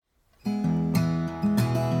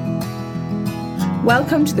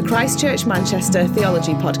Welcome to the Christ Church Manchester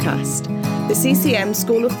Theology Podcast. The CCM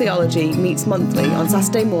School of Theology meets monthly on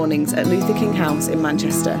Saturday mornings at Luther King House in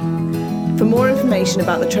Manchester. For more information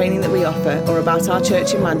about the training that we offer or about our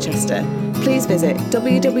church in Manchester, please visit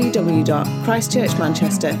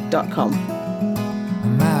www.christchurchmanchester.com.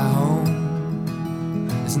 My home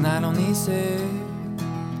is not on this earth,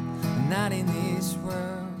 not in this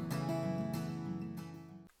world.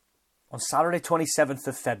 On Saturday 27th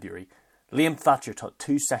of February, Liam Thatcher taught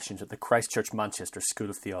 2 sessions at the Christ Church Manchester School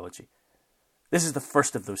of Theology. This is the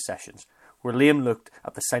first of those sessions, where Liam looked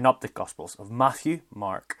at the Synoptic Gospels of Matthew,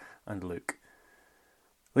 Mark and Luke.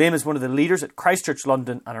 Liam is one of the leaders at Christ Church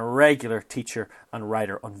London and a regular teacher and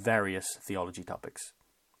writer on various theology topics.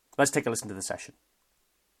 Let's take a listen to the session.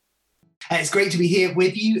 It's great to be here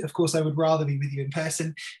with you. Of course, I would rather be with you in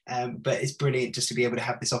person, but it's brilliant just to be able to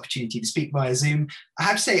have this opportunity to speak via Zoom. I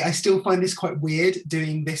have to say, I still find this quite weird,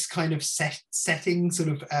 doing this kind of setting sort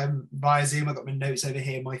of via Zoom. I've got my notes over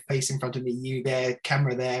here, my face in front of me, you there,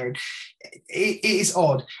 camera there. And it is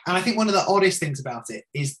odd. And I think one of the oddest things about it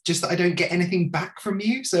is just that I don't get anything back from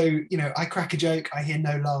you. So, you know, I crack a joke, I hear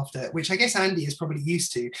no laughter, which I guess Andy is probably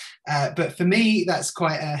used to. But for me, that's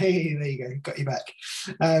quite a, hey, there you go, got you back.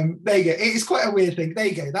 There you go. It is quite a weird thing. There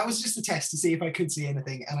you go. That was just a test to see if I could see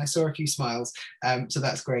anything. And I saw a few smiles. So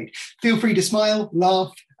that's great. Feel free to smile,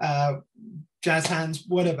 laugh, jazz hands,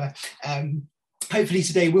 whatever. Hopefully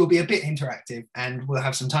today will be a bit interactive and we'll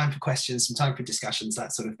have some time for questions, some time for discussions,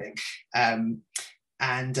 that sort of thing.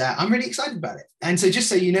 And I'm really excited about it. And so just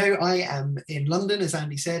so you know, I am in London, as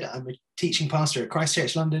Andy said. I'm a teaching pastor at Christ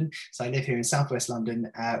Church London. So I live here in Southwest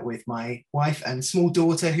London with my wife and small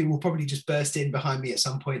daughter, who will probably just burst in behind me at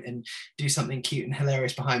some point and do something cute and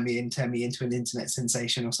hilarious behind me and turn me into an internet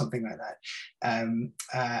sensation or something like that.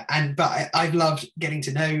 But I've loved getting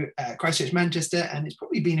to know Christ Church Manchester, and it's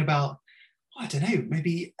probably been about, I don't know,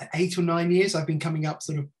 maybe 8 or 9 years. I've been coming up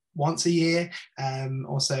sort of once a year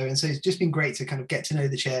or so, and so it's just been great to kind of get to know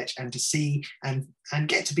the church and to see and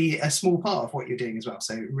get to be a small part of what you're doing as well.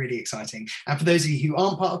 So really exciting. And for those of you who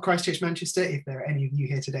aren't part of Christ Church Manchester, if there are any of you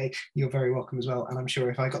here today, you're very welcome as well. And I'm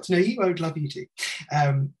sure if I got to know you, I would love you too.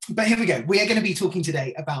 But here we go. We are going to be talking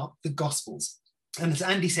today about the Gospels. And as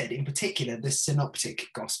Andy said, in particular, the Synoptic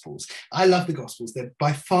Gospels. I love the Gospels. They're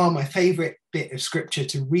by far my favourite bit of scripture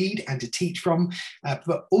to read and to teach from,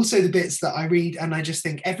 but also the bits that I read and I just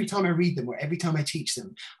think every time I read them or every time I teach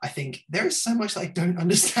them, I think there is so much that I don't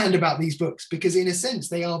understand about these books, because in a sense,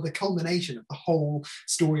 they are the culmination of the whole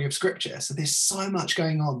story of scripture. So there's so much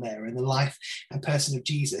going on there in the life and person of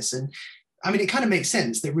Jesus. And I mean, it kind of makes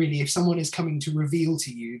sense that really, if someone is coming to reveal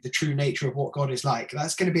to you the true nature of what God is like,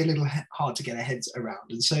 that's going to be a little hard to get our heads around.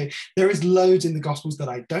 And so there is loads in the Gospels that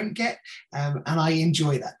I don't get. And I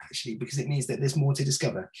enjoy that, actually, because it means that there's more to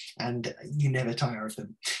discover and you never tire of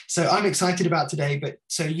them. So I'm excited about today. But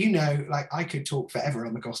so, you know, like I could talk forever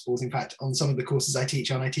on the Gospels. In fact, on some of the courses I teach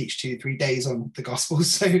 2-3 days on the Gospels.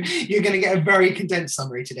 So you're going to get a very condensed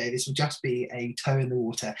summary today. This will just be a toe in the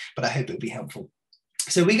water, but I hope it'll be helpful.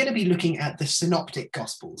 So we're going to be looking at the Synoptic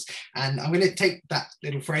Gospels, and I'm going to take that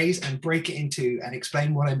little phrase and break it into and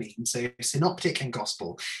explain what I mean. So Synoptic and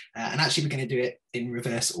Gospel, and actually we're going to do it in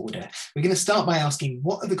reverse order. We're going to start by asking,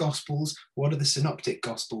 what are the Gospels? What are the Synoptic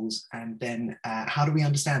Gospels? And then how do we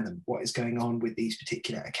understand them? What is going on with these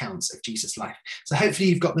particular accounts of Jesus' life? So hopefully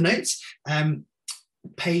you've got the notes.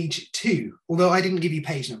 Page 2, although I didn't give you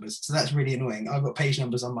page numbers, so that's really annoying. I've got page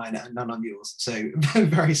numbers on mine and none on yours, so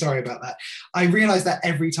very sorry about that. I realize that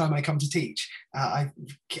every time I come to teach. I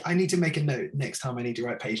need to make a note next time I need to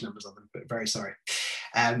write page numbers on them, but very sorry.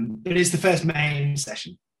 But it's the first main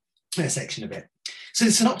section of it. So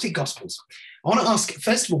the Synoptic Gospels. I want to ask,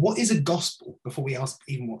 first of all, what is a gospel, before we ask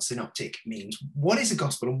even what synoptic means? What is a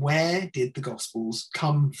gospel and where did the Gospels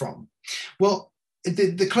come from? Well,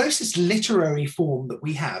 the closest literary form that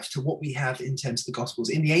we have to what we have in terms of the Gospels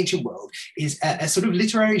in the ancient world is a sort of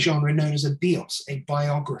literary genre known as a bios, a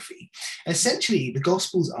biography. Essentially, the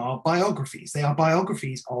Gospels are biographies. They are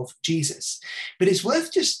biographies of Jesus. But it's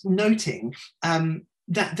worth just noting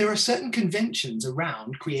that there are certain conventions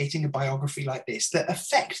around creating a biography like this that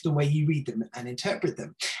affect the way you read them and interpret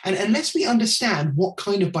them. And unless we understand what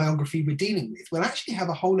kind of biography we're dealing with, we'll actually have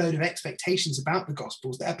a whole load of expectations about the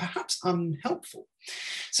Gospels that are perhaps unhelpful.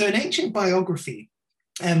 So an ancient biography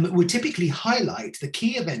would typically highlight the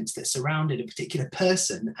key events that surrounded a particular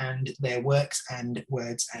person and their works and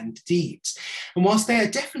words and deeds. And whilst they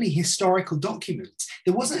are definitely historical documents,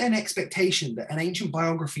 there wasn't an expectation that an ancient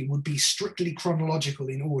biography would be strictly chronological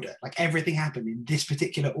in order, like everything happened in this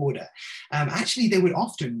particular order. Actually, they would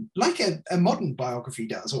often, like a modern biography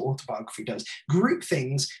does or autobiography does, group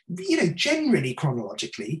things, generally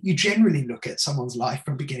chronologically. You generally look at someone's life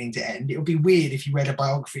from beginning to end. It would be weird if you read a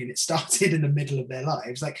biography and it started in the middle of their life.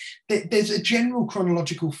 Like there's a general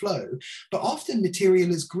chronological flow, but often material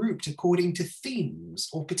is grouped according to themes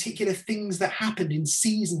or particular things that happened in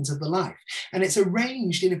seasons of the life. And it's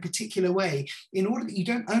arranged in a particular way in order that you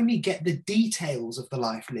don't only get the details of the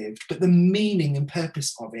life lived, but the meaning and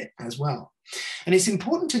purpose of it as well. And it's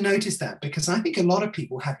important to notice that, because I think a lot of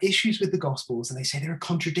people have issues with the Gospels and they say there are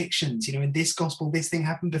contradictions, in this Gospel, this thing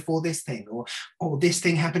happened before this thing, or this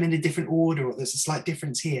thing happened in a different order, or there's a slight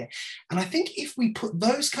difference here. And I think if we put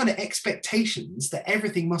those kind of expectations that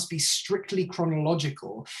everything must be strictly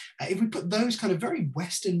chronological, if we put those kind of very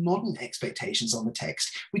Western modern expectations on the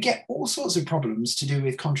text, we get all sorts of problems to do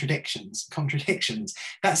with contradictions.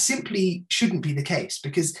 That simply shouldn't be the case,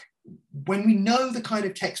 because when we know the kind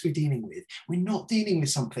of text we're dealing with, we're not dealing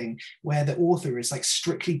with something where the author is like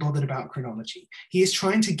strictly bothered about chronology. He is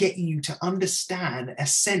trying to get you to understand a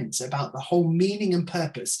sense about the whole meaning and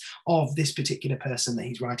purpose of this particular person that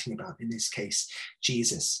he's writing about, in this case,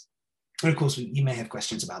 Jesus. And of course, you may have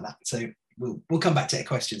questions about that. So we'll come back to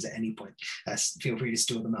questions at any point. Feel free to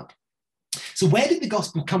store them up. So where did the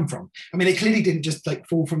gospel come from? I mean, it clearly didn't just like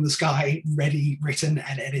fall from the sky, ready, written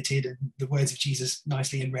and edited, and the words of Jesus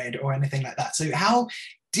nicely in red or anything like that. So how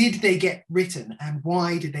did they get written, and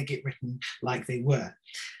why did they get written like they were?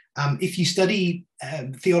 If you study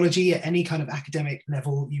theology at any kind of academic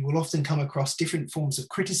level, you will often come across different forms of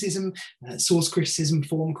criticism, source criticism,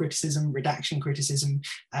 form criticism, redaction criticism.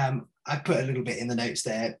 I put a little bit in the notes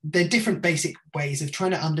there. They're different basic ways of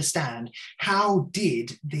trying to understand how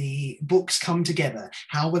did the books come together?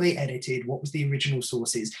 How were they edited? What was the original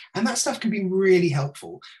sources? And that stuff can be really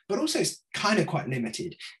helpful, but also it's kind of quite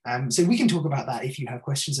limited. So we can talk about that if you have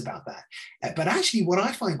questions about that. But actually what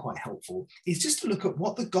I find quite helpful is just to look at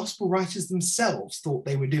what the gospel writers themselves thought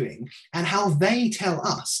they were doing and how they tell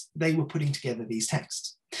us they were putting together these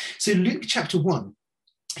texts. So Luke chapter 1,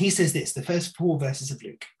 he says this, the first 4 verses of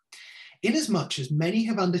Luke. Inasmuch as many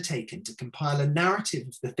have undertaken to compile a narrative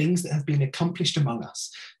of the things that have been accomplished among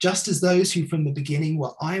us, just as those who from the beginning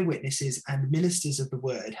were eyewitnesses and ministers of the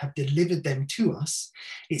word have delivered them to us,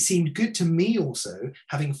 it seemed good to me also,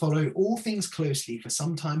 having followed all things closely for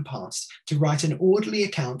some time past, to write an orderly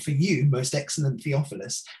account for you, most excellent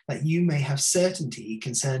Theophilus, that you may have certainty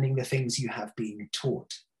concerning the things you have been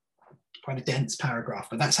taught. Quite a dense paragraph,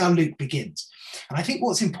 but that's how Luke begins. And I think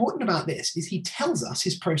what's important about this is he tells us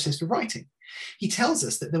his process for writing. He tells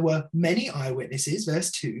us that there were many eyewitnesses,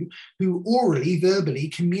 verse 2, who orally, verbally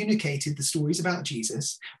communicated the stories about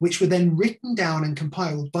Jesus, which were then written down and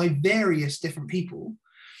compiled by various different people.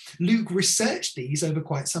 Luke researched these over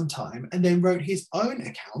quite some time and then wrote his own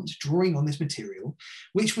account, drawing on this material,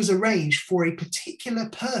 which was arranged for a particular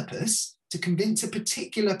purpose, to convince a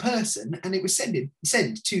particular person, and it was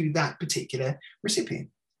sent to that particular recipient.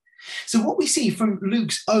 So what we see from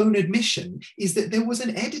Luke's own admission is that there was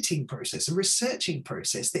an editing process, a researching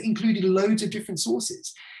process that included loads of different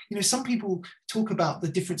sources. Some people talk about the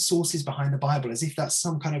different sources behind the Bible as if that's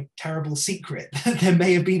some kind of terrible secret. There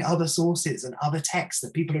may have been other sources and other texts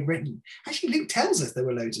that people had written. Actually, Luke tells us there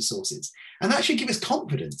were loads of sources. And that should give us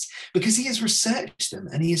confidence because he has researched them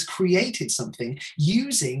and he has created something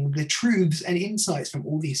using the truths and insights from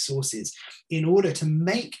all these sources in order to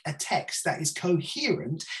make a text that is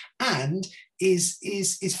coherent and is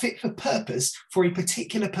fit for purpose for a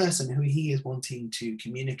particular person who he is wanting to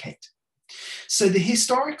communicate. So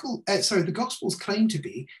the Gospels claim to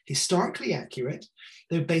be historically accurate.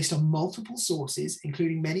 They're based on multiple sources,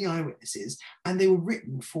 including many eyewitnesses, and they were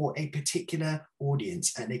written for a particular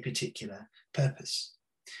audience and a particular purpose.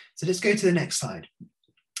 So let's go to the next slide.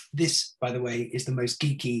 This, by the way, is the most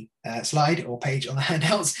geeky slide or page on the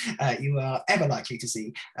handouts you are ever likely to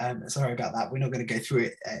see. Sorry about that. We're not going to go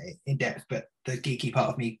through it in depth, but the geeky part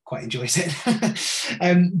of me quite enjoys it.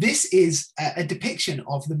 This is a depiction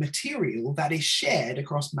of the material that is shared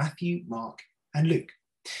across Matthew, Mark, and Luke.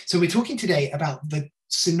 So we're talking today about the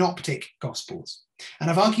synoptic Gospels. And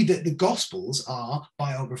I've argued that the Gospels are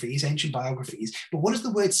biographies, ancient biographies, but what does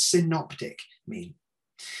the word synoptic mean?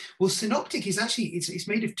 Well, synoptic is actually, it's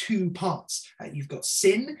made of 2 parts. You've got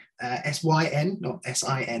syn, S-Y-N, not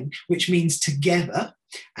S-I-N, which means together,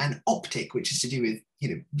 and optic, which is to do with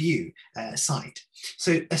view, sight.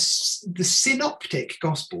 So the synoptic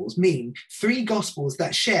gospels mean three gospels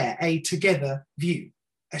that share a together view,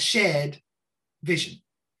 a shared vision.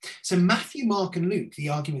 So Matthew, Mark, and Luke, the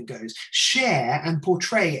argument goes, share and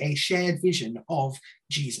portray a shared vision of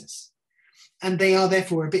Jesus. And they are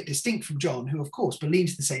therefore a bit distinct from John, who of course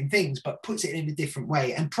believes the same things, but puts it in a different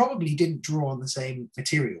way and probably didn't draw on the same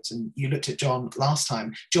materials. And you looked at John last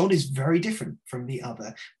time. John is very different from the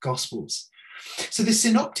other gospels. So the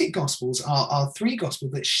synoptic gospels are three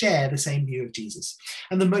gospels that share the same view of Jesus.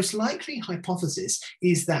 And the most likely hypothesis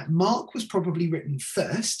is that Mark was probably written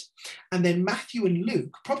first, and then Matthew and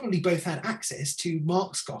Luke probably both had access to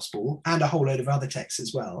Mark's gospel and a whole load of other texts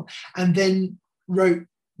as well, and then wrote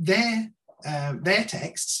their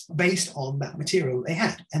texts based on that material they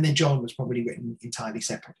had. And then John was probably written entirely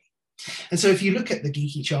separately. And so if you look at the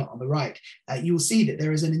geeky chart on the right, you will see that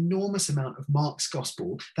there is an enormous amount of Mark's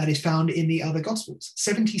gospel that is found in the other gospels.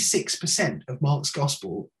 76% of Mark's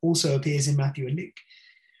gospel also appears in Matthew and Luke.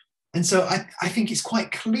 And so I think it's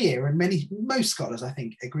quite clear, and most scholars, I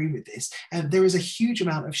think, agree with this, there is a huge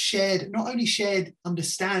amount of not only shared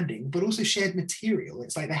understanding, but also shared material.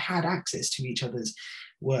 It's like they had access to each other's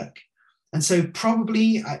work. And so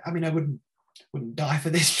probably, I wouldn't die for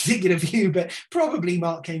this particular view, but probably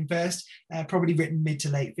Mark came first, probably written mid to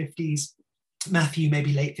late 50s, Matthew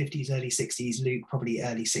maybe late 50s, early 60s, Luke probably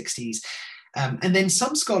early 60s. And then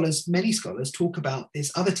many scholars talk about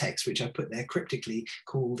this other text, which I put there cryptically,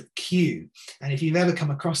 called Q. And if you've ever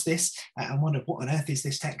come across this and wondered what on earth is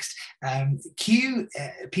this text, Q,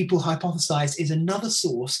 people hypothesize, is another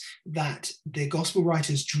source that the gospel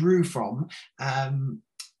writers drew from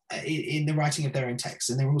in the writing of their own texts.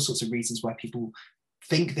 And there are all sorts of reasons why people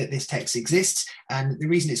think that this text exists. And the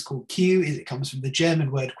reason it's called Q is it comes from the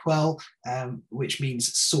German word Quell, which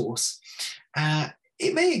means source.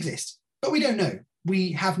 It may exist, but we don't know.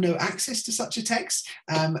 We have no access to such a text.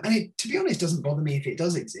 And it, to be honest, doesn't bother me if it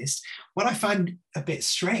does exist. What I find a bit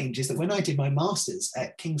strange is that when I did my master's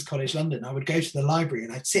at King's College London, I would go to the library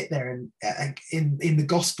and I'd sit there in the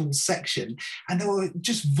Gospels section, and there were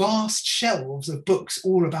just vast shelves of books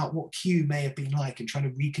all about what Q may have been like and trying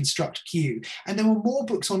to reconstruct Q. And there were more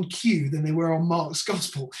books on Q than there were on Mark's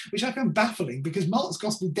Gospel, which I found baffling because Mark's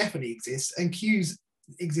Gospel definitely exists and Q's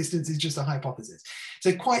existence is just a hypothesis.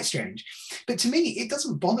 So quite strange. But to me, it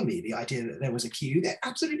doesn't bother me, the idea that there was a Q. There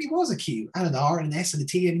absolutely was a Q, and an R, and an S, and a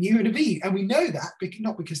T, and a U, and a V. And we know that,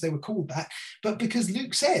 not because they were called that, but because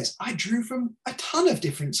Luke says, I drew from a ton of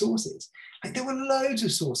different sources. Like there were loads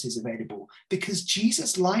of sources available because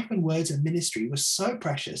Jesus' life and words and ministry were so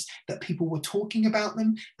precious that people were talking about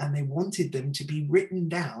them and they wanted them to be written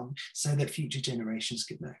down so that future generations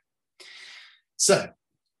could know. So,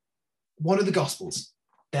 what are the Gospels?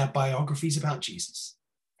 They're biographies about Jesus.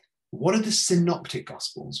 What are the synoptic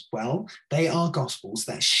Gospels? Well, they are Gospels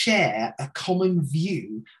that share a common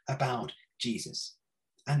view about Jesus.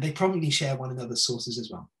 And they probably share one another's sources as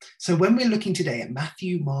well. So when we're looking today at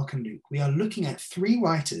Matthew, Mark, and Luke, we are looking at three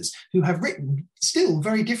writers who have written still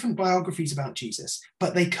very different biographies about Jesus,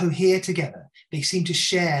 but they cohere together. They seem to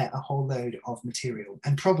share a whole load of material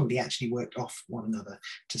and probably actually worked off one another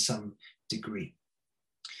to some degree.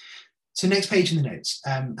 So next page in the notes.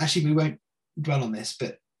 Actually, we won't dwell on this,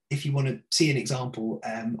 but if you want to see an example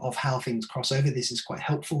of how things cross over, this is quite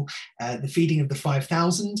helpful. The feeding of the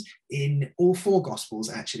 5,000 in all four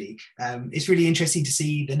Gospels, actually. It's really interesting to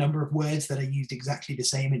see the number of words that are used exactly the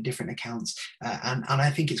same in different accounts. And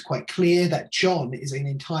I think it's quite clear that John is an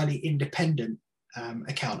entirely independent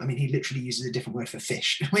account. I mean, he literally uses a different word for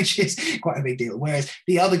fish, which is quite a big deal. Whereas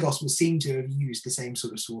the other Gospels seem to have used the same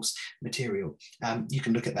sort of source material. You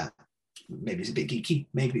can look at that. Maybe it's a bit geeky.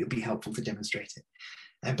 Maybe it would be helpful to demonstrate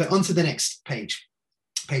it. But on to the next page,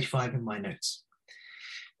 page 5 in my notes.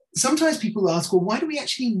 Sometimes people ask, well, why do we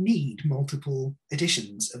actually need multiple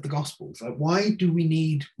editions of the Gospels? Like, why do we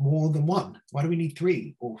need more than one? Why do we need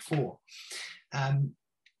 3 or 4?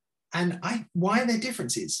 Why are there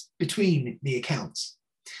differences between the accounts?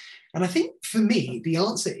 And I think for me, the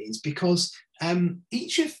answer is because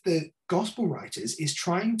each of the gospel writers is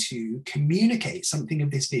trying to communicate something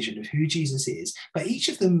of this vision of who Jesus is, but each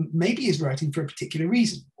of them maybe is writing for a particular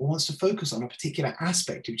reason or wants to focus on a particular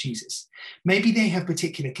aspect of Jesus. Maybe they have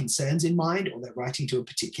particular concerns in mind, or they're writing to a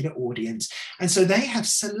particular audience. And so they have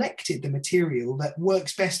selected the material that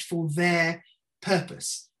works best for their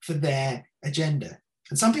purpose, for their agenda.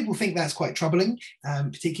 And some people think that's quite troubling,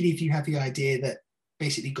 particularly if you have the idea that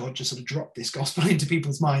basically God just sort of dropped this gospel into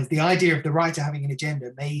people's minds. The idea of the writer having an agenda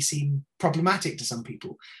may seem problematic to some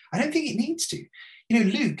people. I don't think it needs to.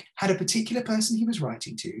 Luke had a particular person he was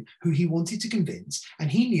writing to who he wanted to convince, and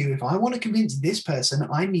he knew, if I want to convince this person,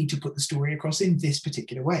 I need to put the story across in this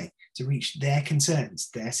particular way to reach their concerns,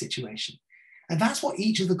 their situation. And that's what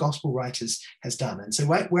each of the gospel writers has done. And so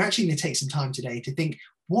we're actually going to take some time today to think,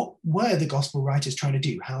 what were the gospel writers trying to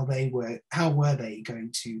do? How were they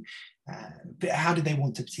going to, how did they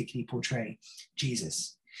want to particularly portray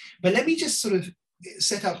Jesus? But let me just sort of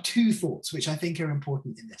set up two thoughts, which I think are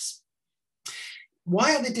important in this.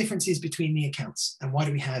 Why are there differences between the accounts, and why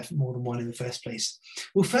do we have more than one in the first place?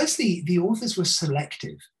 Well, firstly, the authors were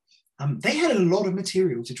selective. They had a lot of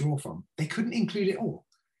material to draw from. They couldn't include it all.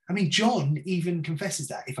 I mean, John even confesses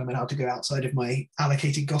that, if I'm allowed to go outside of my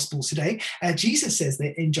allocated gospels today. Jesus says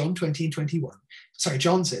that in John 20 and 21,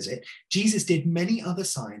 John says it, Jesus did many other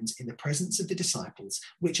signs in the presence of the disciples,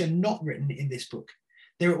 which are not written in this book.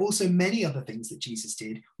 There are also many other things that Jesus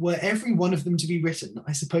did. Were every one of them to be written,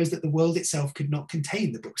 I suppose that the world itself could not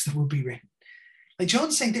contain the books that will be written. Like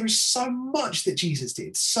John's saying, there is so much that Jesus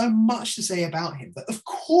did, so much to say about him, that of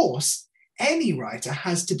course, any writer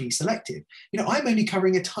has to be selective. I'm only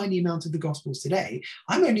covering a tiny amount of the Gospels today.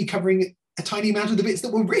 I'm only covering a tiny amount of the bits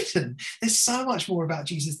that were written. There's so much more about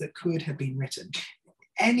Jesus that could have been written.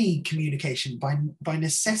 Any communication by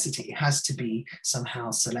necessity has to be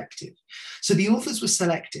somehow selective. So the authors were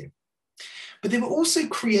selective, but they were also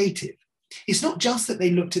creative. It's not just that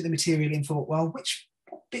they looked at the material and thought, well, what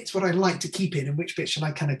bits would I like to keep in and which bits should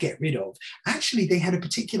I kind of get rid of? Actually, they had a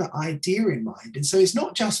particular idea in mind. And so it's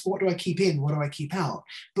not just what do I keep in, what do I keep out?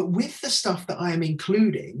 But with the stuff that I am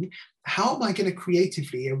including, how am I going to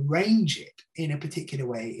creatively arrange it in a particular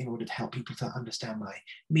way in order to help people to understand my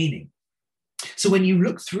meaning? So when you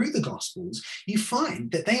look through the Gospels, you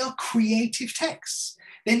find that they are creative texts.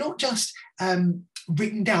 They're not just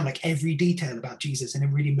written down like every detail about Jesus in a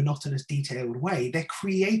really monotonous, detailed way. They're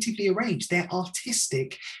creatively arranged. They're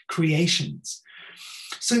artistic creations.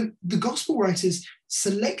 So the Gospel writers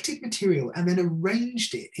selected material and then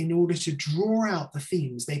arranged it in order to draw out the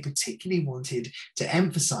themes they particularly wanted to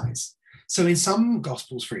emphasize. So in some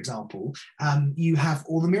Gospels, for example, you have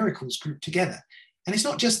all the miracles grouped together. And it's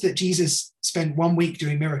not just that Jesus spent 1 week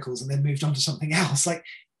doing miracles and then moved on to something else. Like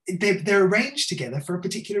they're arranged together for a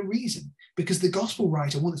particular reason, because the gospel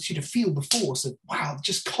writer wants you to feel the force of, wow,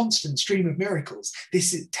 just constant stream of miracles.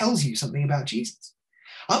 This tells you something about Jesus.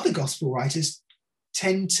 Other gospel writers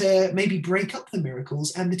tend to maybe break up the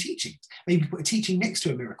miracles and the teachings, maybe put a teaching next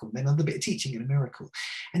to a miracle, then another bit of teaching and a miracle.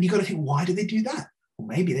 And you've got to think, why do they do that? Well,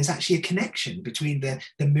 maybe there's actually a connection between the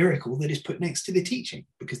miracle that is put next to the teaching,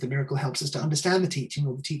 because the miracle helps us to understand the teaching,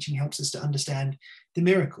 or the teaching helps us to understand the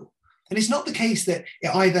miracle. And it's not the case that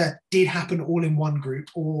it either did happen all in one group,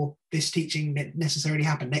 or this teaching necessarily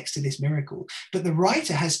happened next to this miracle. But the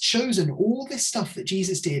writer has chosen all this stuff that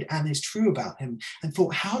Jesus did and is true about him, and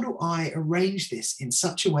thought, how do I arrange this in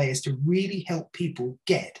such a way as to really help people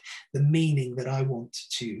get the meaning that I want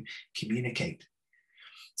to communicate?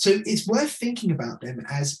 So it's worth thinking about them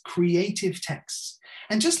as creative texts.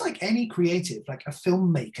 And just like any creative, like a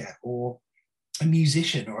filmmaker or a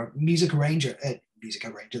musician or a music arranger,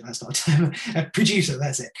 that's not a term, a producer,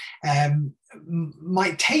 that's it,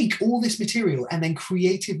 might take all this material and then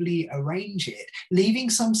creatively arrange it, leaving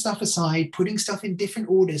some stuff aside, putting stuff in different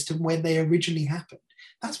orders to when they originally happened.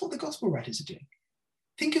 That's what the gospel writers are doing.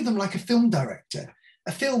 Think of them like a film director.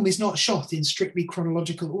 A film is not shot in strictly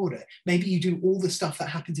chronological order. Maybe you do all the stuff that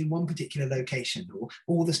happens in one particular location, or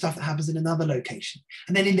all the stuff that happens in another location.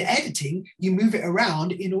 And then in the editing, you move it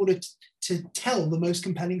around in order to tell the most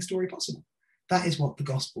compelling story possible. That is what the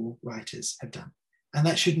gospel writers have done. And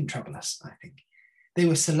that shouldn't trouble us, I think. They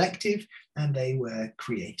were selective and they were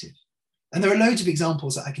creative. And there are loads of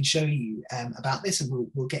examples that I can show you about this, and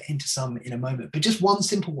we'll get into some in a moment, but just one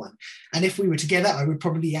simple one. And if we were together, I would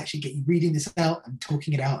probably actually get you reading this out and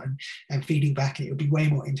talking it out and feeding back, and it would be way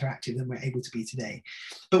more interactive than we're able to be today.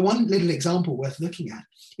 But one little example worth looking at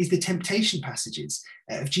is the temptation passages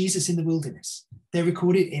of Jesus in the wilderness. They're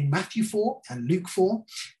recorded in Matthew 4 and Luke 4,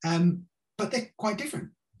 but they're quite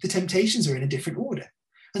different. The temptations are in a different order.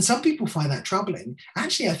 And some people find that troubling.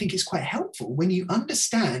 Actually, I think it's quite helpful. When you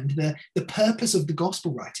understand the purpose of the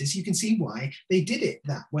gospel writers, you can see why they did it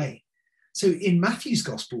that way. So in Matthew's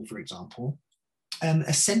gospel, for example,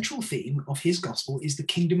 a central theme of his gospel is the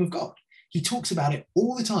kingdom of God. He talks about it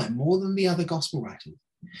all the time, more than the other gospel writers.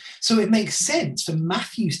 So it makes sense for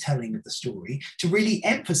Matthew's telling of the story to really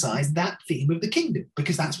emphasize that theme of the kingdom,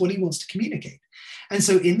 because that's what he wants to communicate. And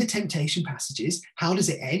so in the temptation passages, how does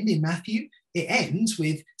it end in Matthew? It ends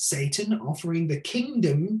with Satan offering the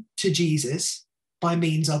kingdom to Jesus by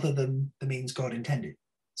means other than the means God intended.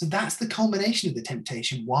 So that's the culmination of the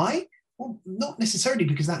temptation. Why? Well, not necessarily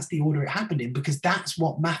because that's the order it happened in, because that's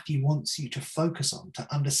what Matthew wants you to focus on, to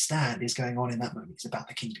understand is going on in that moment. It's about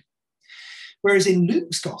the kingdom. Whereas in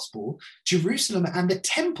Luke's gospel, Jerusalem and the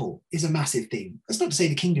temple is a massive theme. That's not to say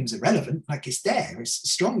the kingdom's irrelevant, like it's there, it's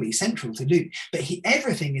strongly central to Luke, but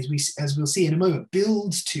everything, as we'll see in a moment,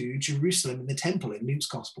 builds to Jerusalem and the temple in Luke's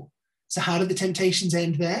gospel. So how do the temptations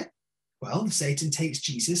end there? Well, Satan takes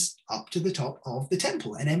Jesus up to the top of the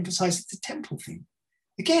temple and emphasizes the temple theme.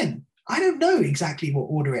 Again, I don't know exactly what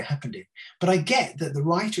order it happened in, but I get that the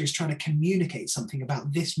writer is trying to communicate something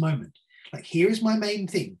about this moment. Like, here is my main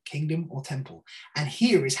theme, kingdom or temple. And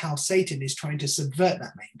here is how Satan is trying to subvert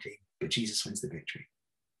that main theme, but Jesus wins the victory.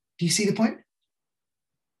 Do you see the point?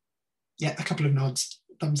 Yeah, a couple of nods,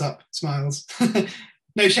 thumbs up, smiles.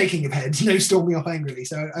 No shaking of heads, no storming off angrily.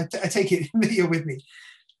 So I take it that you're with me.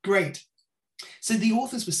 Great. So the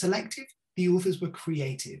authors were selective, the authors were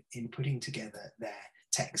creative in putting together their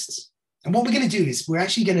texts. And what we're going to do is we're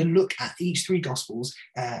actually going to look at each three gospels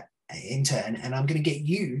in turn, and I'm going to get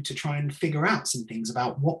you to try and figure out some things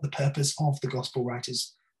about what the purpose of the gospel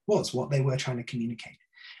writers was, what they were trying to communicate.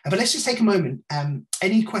 But let's just take a moment.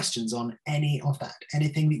 Any questions on any of that?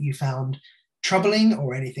 Anything that you found troubling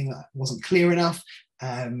or anything that wasn't clear enough?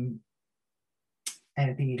 Anything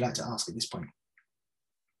you'd like to ask at this point?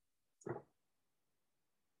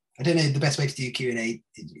 I don't know the best way to do Q&A.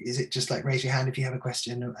 Is it just like raise your hand if you have a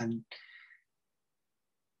question? And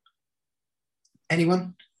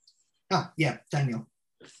anyone? Yeah, Daniel.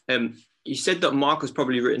 You said that Mark was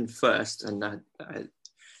probably written first, and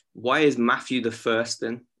why is Matthew the first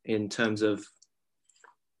then, in terms of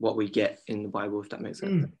what we get in the Bible, if that makes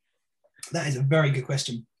sense? That is a very good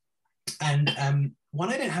question, and one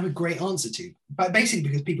I don't have a great answer to, but basically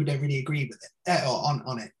because people don't really agree with it or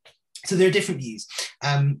on it. So there are different views.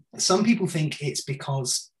 Some people think it's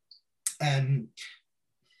because,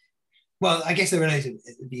 well, I guess there are loads of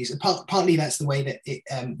views. Partly that's the way that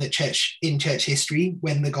the church history,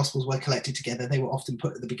 when the Gospels were collected together, they were often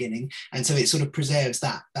put at the beginning, and so it sort of preserves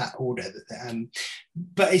that order.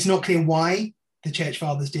 But it's not clear why the church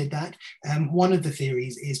fathers did that. One of the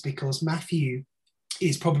theories is because Matthew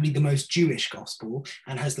is probably the most Jewish gospel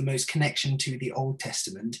and has the most connection to the Old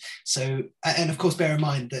Testament. So, and of course, bear in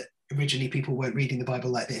mind that originally people weren't reading the Bible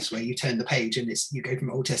like this, where you turn the page and you go from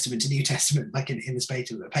Old Testament to New Testament, like in the space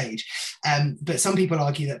of a page. But some people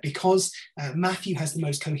argue that because Matthew has the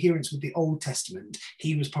most coherence with the Old Testament,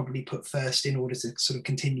 he was probably put first in order to sort of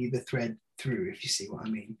continue the thread through, if you see what I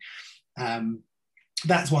mean.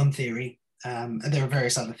 That's one theory. And there are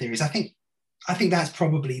various other theories. I think that's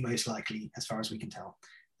probably most likely, as far as we can tell.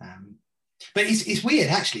 But it's weird,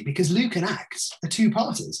 actually, because Luke and Acts are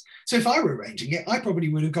two-parters. So if I were arranging it, I probably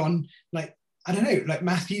would have gone, like, I don't know, like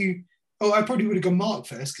Matthew, I probably would have gone Mark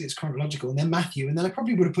first because it's chronological, and then Matthew, and then I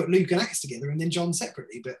probably would have put Luke and Acts together and then John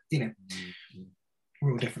separately. But,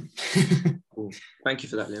 we're all different. Cool. Thank you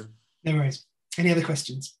for that, Liam. No worries. Any other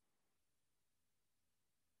questions?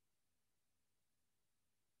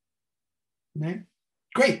 No?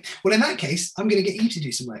 Great. Well, in that case, I'm going to get you to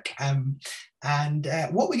do some work. And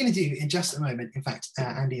what we're going to do in just a moment, in fact,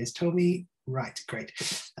 Andy has told me, right, great,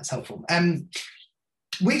 that's helpful.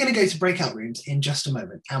 We're going to go to breakout rooms in just a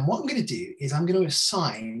moment. And what I'm going to do is I'm going to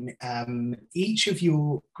assign each of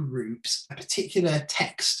your groups a particular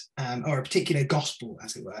text or a particular gospel,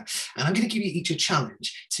 as it were. And I'm going to give you each a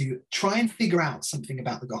challenge to try and figure out something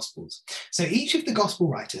about the gospels. So each of the gospel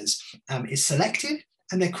writers is selected,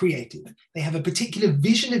 and they're creative. They have a particular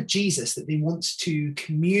vision of Jesus that they want to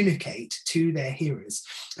communicate to their hearers.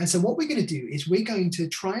 And so what we're going to do is we're going to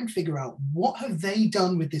try and figure out what have they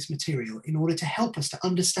done with this material in order to help us to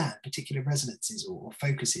understand particular resonances or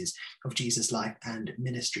focuses of Jesus' life and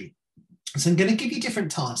ministry. So I'm going to give you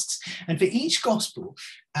different tasks. And for each gospel,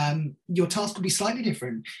 your task will be slightly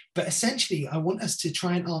different. But essentially, I want us to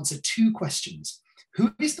try and answer two questions.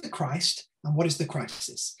 Who is the Christ? And what is the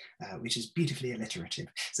crisis? Which is beautifully alliterative.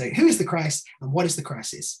 So who is the Christ and what is the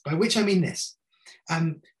crisis? By which I mean this.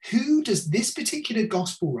 Who does this particular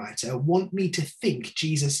gospel writer want me to think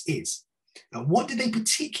Jesus is? What do they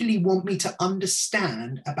particularly want me to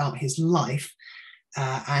understand about his life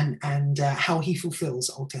and how he fulfills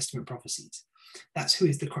Old Testament prophecies? That's who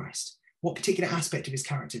is the Christ. What particular aspect of his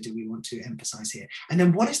character do we want to emphasize here? And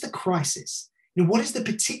then what is the crisis? What is the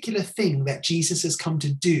particular thing that Jesus has come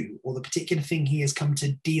to do, or the particular thing he has come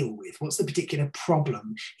to deal with? What's the particular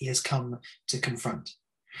problem he has come to confront?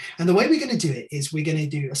 And the way we're going to do it is we're going to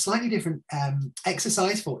do a slightly different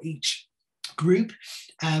exercise for each group.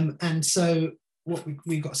 And so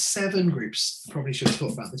we've got 7 groups. Probably should have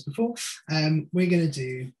thought about this before. We're going to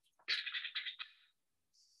do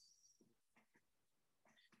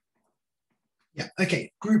Yeah.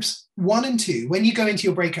 Okay. Groups 1 and 2. When you go into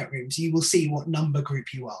your breakout rooms, you will see what number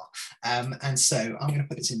group you are. And so I'm going to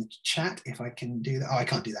put this in the chat if I can do that. Oh, I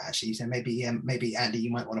can't do that actually. So maybe Andy,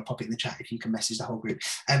 you might want to pop it in the chat if you can message the whole group.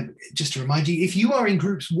 Just to remind you, if you are in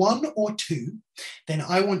groups 1 or 2, then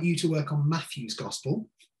I want you to work on Matthew's Gospel.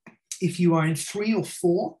 If you are in 3 or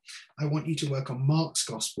 4, I want you to work on Mark's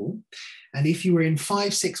Gospel. And if you are in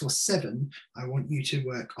 5, 6, or 7, I want you to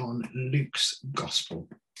work on Luke's Gospel.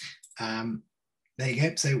 There you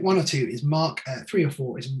go. So 1 or 2 is Mark, 3 or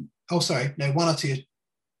 4 is, 1 or 2 is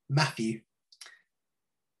Matthew.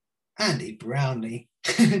 Andy Brownlee.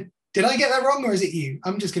 Did I get that wrong or is it you?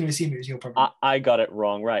 I'm just going to assume it was your problem. I got it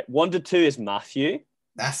wrong, right. 1 to 2 is Matthew.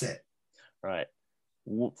 That's it. Right.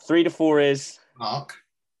 3 to 4 is? Mark.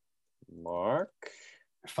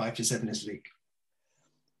 5 to 7 is Luke.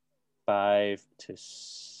 5 to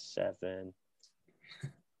 7.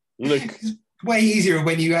 Luke. Way easier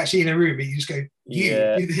when you're actually in a room and you just go,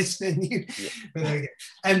 do this, and you. Yeah. But there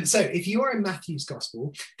we go. So if you are in Matthew's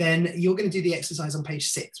Gospel, then you're going to do the exercise on page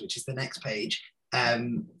 6, which is the next page,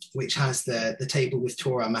 which has the table with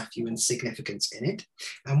Torah, Matthew, and significance in it.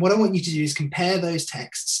 And what I want you to do is compare those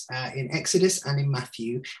texts in Exodus and in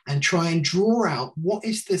Matthew and try and draw out what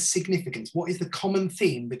is the significance, what is the common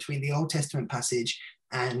theme between the Old Testament passage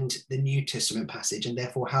and the New Testament passage, and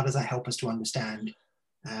therefore how does that help us to understand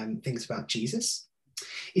things about Jesus.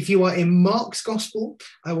 If you are in Mark's Gospel,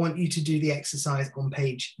 I want you to do the exercise on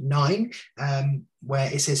page 9,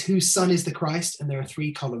 where it says whose son is the Christ, and there are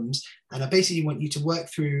 3 columns. And I basically want you to work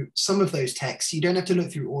through some of those texts. You don't have to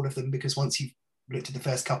look through all of them, because once you've looked at the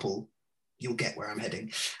first couple, you'll get where I'm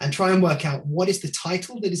heading. And try and work out what is the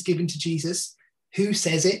title that is given to Jesus, who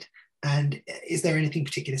says it, and is there anything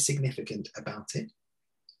particularly significant about it.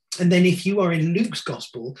 And then if you are in Luke's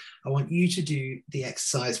Gospel, I want you to do the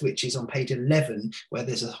exercise, which is on page 11, where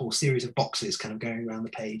there's a whole series of boxes kind of going around the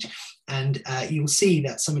page. And you'll see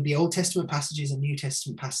that some of the Old Testament passages and New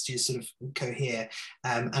Testament passages sort of cohere.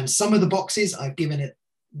 And some of the boxes, I've given it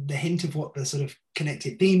the hint of what the sort of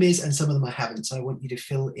connected theme is, and some of them I haven't. So I want you to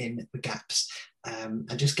fill in the gaps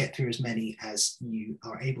and just get through as many as you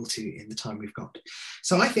are able to in the time we've got.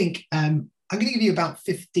 So I think I'm going to give you about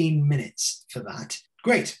 15 minutes for that.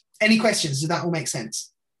 Great. Any questions? Does that all make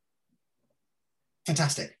sense?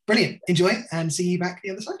 Fantastic. Brilliant. Enjoy and see you back the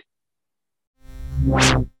other side.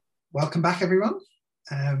 Welcome back, everyone.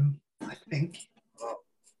 I think,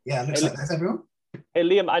 yeah, it looks like that's everyone. Hey,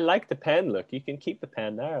 Liam, I like the pen look. You can keep the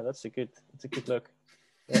pen there. That's a good look.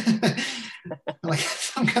 Yeah.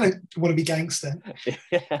 I'm kind of wannabe gangster.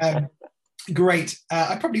 Great.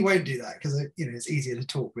 I probably won't do that because it's easier to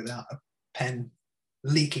talk without a pen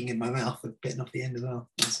leaking in my mouth and bitten off the end as well.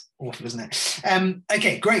 That's awful, isn't it?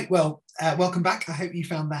 Okay, great. Well, welcome back. I hope you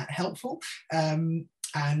found that helpful. And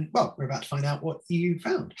well, we're about to find out what you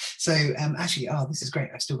found. So actually, this is great.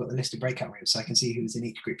 I've still got the list of breakout rooms so I can see who's in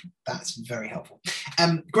each group. That's very helpful.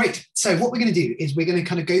 Great. So what we're going to do is we're going to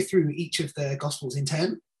kind of go through each of the Gospels in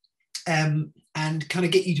turn. And kind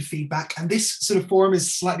of get you to feedback. And this sort of forum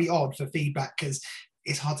is slightly odd for feedback because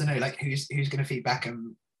it's hard to know like who's going to feedback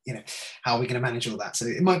and how are we going to manage all that. So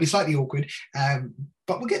it might be slightly awkward,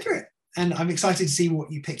 but we'll get through it. And I'm excited to see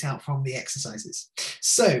what you picked out from the exercises.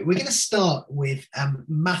 So we're going to start with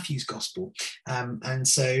Matthew's Gospel. And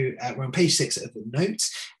so we're on page 6 of the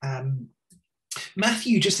notes.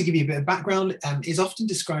 Matthew, just to give you a bit of background, is often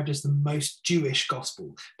described as the most Jewish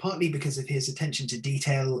gospel, partly because of his attention to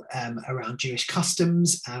detail around Jewish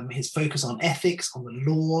customs, his focus on ethics, on the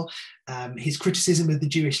law, his criticism of the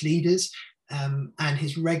Jewish leaders, and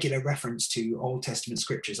his regular reference to Old Testament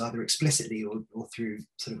scriptures, either explicitly or through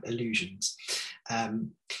sort of allusions.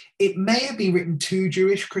 It may have been written to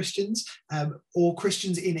Jewish Christians or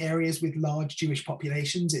Christians in areas with large Jewish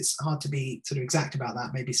populations. It's hard to be sort of exact about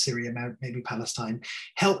that, maybe Syria, maybe Palestine.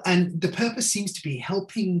 And the purpose seems to be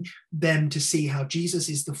helping them to see how Jesus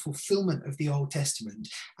is the fulfillment of the Old Testament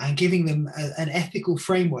and giving them an ethical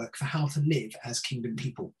framework for how to live as kingdom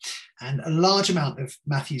people. And a large amount of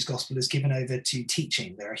Matthew's Gospel is given over to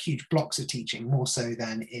teaching. There are huge blocks of teaching, more so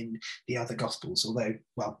than in the other Gospels, although,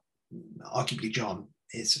 well, arguably John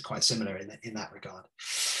is quite similar in that regard.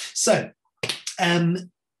 So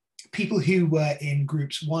people who were in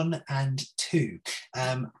groups 1 and 2,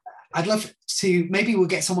 I'd love to, maybe we'll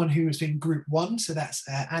get someone who was in group 1, so that's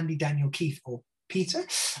Andy, Daniel, Keith, or Peter.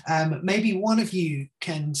 Maybe one of you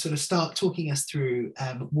can sort of start talking us through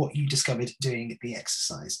what you discovered doing the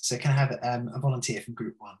exercise. So can I have a volunteer from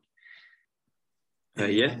group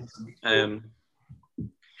 1? Yeah.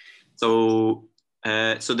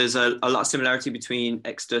 So there's a lot of similarity between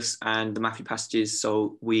Exodus and the Matthew passages.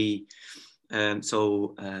 So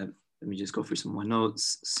let me just go through some of my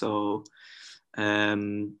notes. So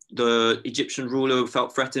the Egyptian ruler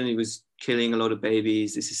felt threatened. He was killing a lot of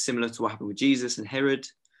babies. This is similar to what happened with Jesus and Herod.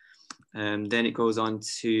 Then it goes on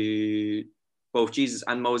to both Jesus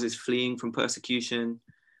and Moses fleeing from persecution.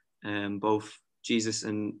 Both Jesus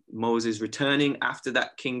and Moses returning after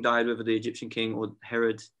that king died, whether the Egyptian king or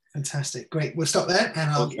Herod. Fantastic, great. We'll stop there,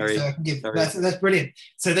 and I'll give. That's brilliant.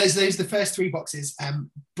 So those the first three boxes.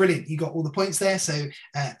 Brilliant. You got all the points there. So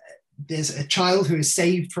there's a child who is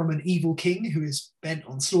saved from an evil king who is bent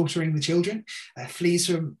on slaughtering the children, flees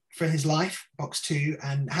for his life, box 2,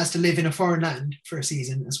 and has to live in a foreign land for a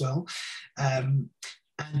season as well. And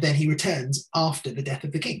then he returns after the death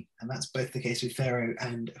of the king, and that's both the case with Pharaoh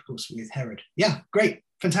and, of course, with Herod. Yeah, great,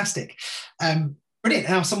 fantastic. Brilliant.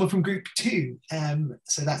 Now someone from group 2.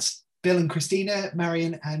 So that's Bill and Christina,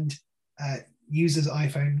 Marion, and user's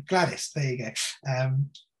iPhone, Gladys. There you go.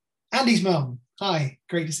 Andy's mum. Hi,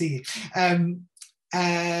 great to see you.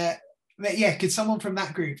 But yeah, could someone from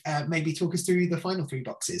that group maybe talk us through the final 3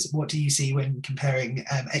 boxes? What do you see when comparing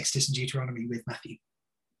Exodus and Deuteronomy with Matthew?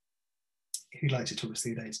 Who'd like to talk us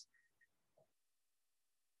through those?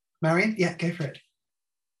 Marion? Yeah, go for it.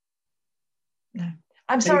 No.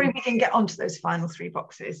 I'm sorry we didn't get onto those final 3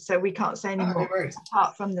 boxes, so we can't say any more,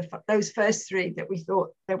 apart from those first 3 that we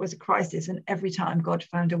thought there was a crisis, and every time God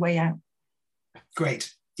found a way out.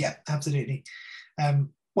 Great. Yeah, absolutely.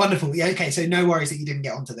 Wonderful. Yeah, okay, so no worries that you didn't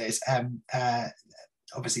get onto those.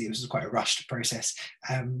 Obviously, it was quite a rushed process.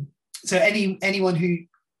 So anyone who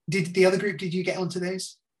did the other group, did you get onto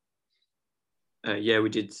those? Yeah, we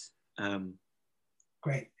did.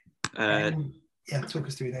 Great. Yeah, talk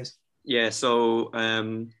us through those. Yeah, so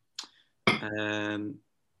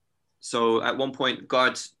so at one point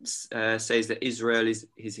God says that Israel is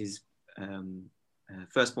his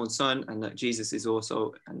firstborn son, and that Jesus is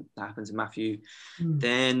also, and that happens in Matthew.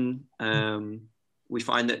 Then we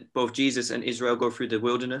find that both Jesus and Israel go through the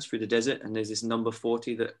wilderness, through the desert, and there's this number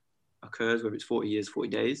 40 that occurs, whether it's 40 years, 40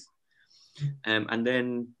 days. And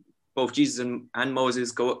then both Jesus and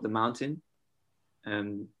Moses go up the mountain,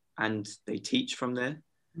 and they teach from there.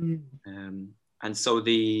 And so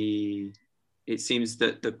it seems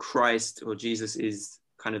that the Christ or Jesus is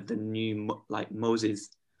kind of the new, like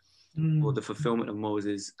Moses, or the fulfillment of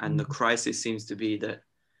Moses. And the crisis seems to be that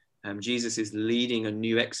Jesus is leading a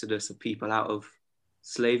new exodus of people out of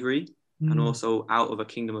slavery and also out of a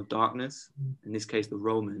kingdom of darkness, in this case the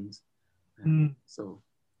Romans. So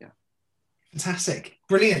yeah, fantastic,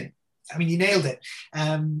 brilliant. I mean, you nailed it.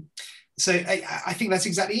 So I think that's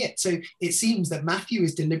exactly it. So it seems that Matthew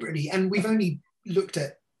is deliberately, and we've only looked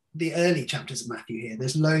at the early chapters of Matthew here.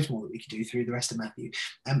 There's loads more that we could do through the rest of Matthew.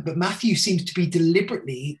 But Matthew seems to be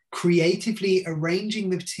deliberately, creatively arranging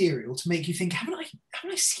the material to make you think, haven't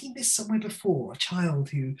I seen this somewhere before? A child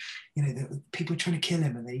who, people are trying to kill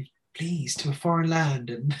him, and they flees to a foreign land,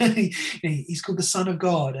 and he's called the Son of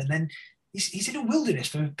God, and then he's in a wilderness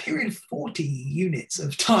for a period of 40 units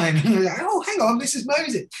of time. And like, oh, hang on, this is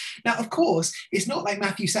Moses. Now, of course, it's not like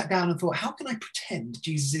Matthew sat down and thought, how can I pretend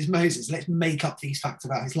Jesus is Moses? Let's make up these facts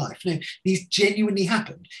about his life. No, these genuinely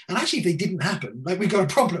happened. And actually, if they didn't happen, like, we've got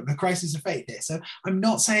a problem, a crisis of faith here. So I'm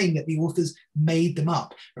not saying that the authors made them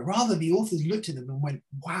up, but rather the authors looked at them and went,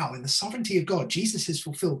 wow, in the sovereignty of God, Jesus has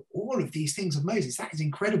fulfilled all of these things of Moses. That is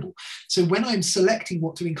incredible. So when I'm selecting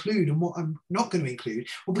what to include and what I'm not going to include,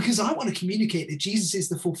 well, because I want to communicate that Jesus is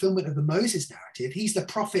the fulfillment of the Moses narrative, he's the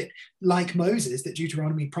prophet like Moses that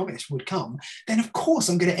Deuteronomy promised would come, then of course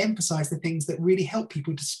I'm going to emphasize the things that really help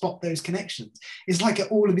people to spot those connections. It's like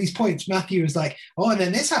at all of these points, Matthew is like, oh, and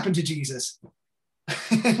then this happened to Jesus.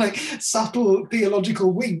 Like subtle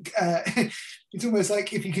theological wink. It's almost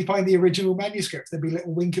like if you could find the original manuscripts, there'd be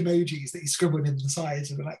little wink emojis that he scribbled in the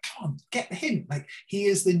sides, and we're like, come on, get the hint. Like, he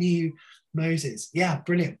is the new Moses. Yeah,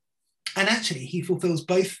 brilliant. And actually, he fulfills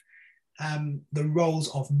both the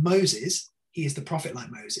roles of Moses. He is the prophet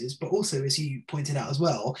like Moses, but also, as you pointed out as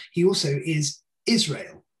well, he also is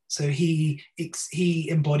Israel. So he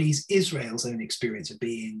embodies Israel's own experience of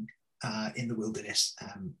being in the wilderness,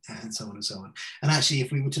 and so on and so on. And actually,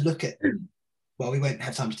 if we were to look at, well, we won't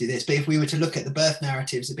have time to do this, but if we were to look at the birth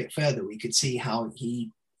narratives a bit further, we could see how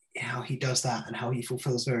he does that, and how he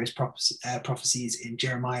fulfills various prophecies in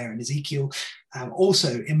Jeremiah and Ezekiel,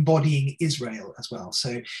 also embodying Israel as well.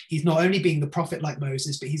 So he's not only being the prophet like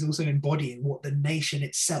Moses, but he's also embodying what the nation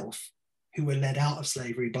itself, who were led out of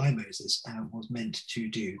slavery by Moses, was meant to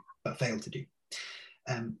do, but failed to do.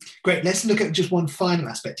 Great, let's look at just one final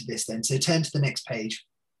aspect of this then. So turn to the next page,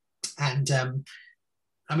 and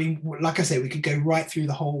I mean, like I say, we could go right through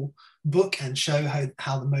the whole book and show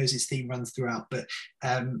how the Moses theme runs throughout, but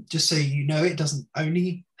just so you know, it doesn't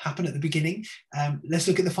only happen at the beginning. Let's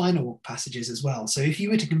look at the final passages as well. So if you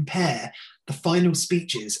were to compare the final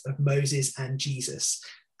speeches of Moses and Jesus,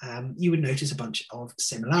 you would notice a bunch of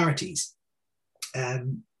similarities.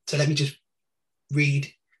 So let me just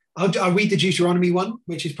read. I'll read the Deuteronomy one,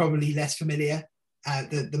 which is probably less familiar.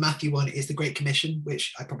 The Matthew one is the Great Commission,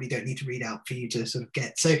 which I probably don't need to read out for you to sort of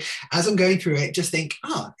get. So as I'm going through it, just think,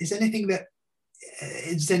 does anything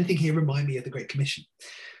here remind me of the Great Commission?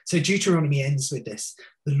 So Deuteronomy ends with this: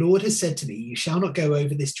 the Lord has said to me, you shall not go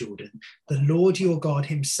over this Jordan. The Lord your God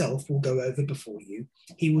himself will go over before you.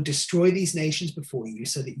 He will destroy these nations before you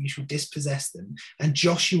so that you shall dispossess them. And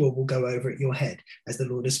Joshua will go over at your head, as the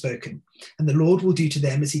Lord has spoken. And the Lord will do to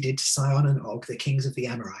them as he did to Sihon and Og, the kings of the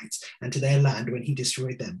Amorites, and to their land when he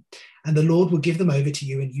destroyed them. And the Lord will give them over to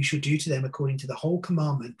you, and you shall do to them according to the whole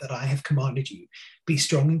commandment that I have commanded you. Be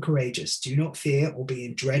strong and courageous. Do not fear or be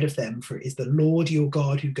in dread of them, for it is the Lord your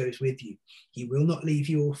God who goes with you. He will not leave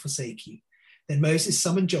you or forsake you. Then Moses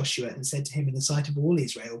summoned Joshua and said to him in the sight of all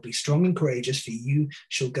Israel, be strong and courageous, for you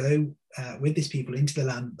shall go with this people into the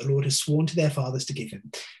land the Lord has sworn to their fathers to give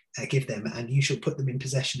them, and you shall put them in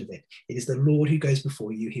possession of it. It is the Lord who goes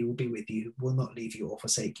before you. He will be with you, will not leave you or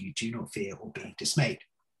forsake you. Do not fear or be dismayed.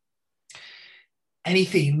 Any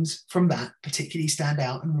themes from that particularly stand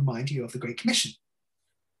out and remind you of the Great Commission?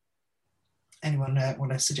 Anyone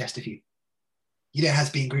want to suggest a few? You don't have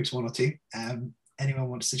to be in groups 1 or 2. Anyone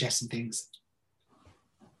want to suggest some things?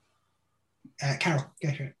 Carol,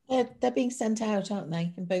 go for it. They're being sent out, aren't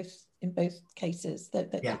they? In both cases,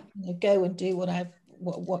 that yeah. Go and do what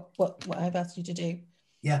I've asked you to do.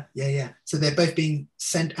 Yeah. So they're both being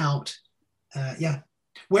sent out.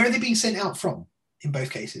 Where are they being sent out from in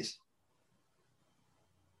both cases?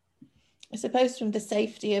 I suppose from the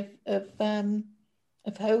safety of home,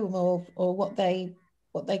 or what they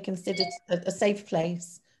consider a safe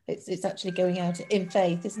place. It's actually going out in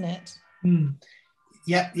faith, isn't it?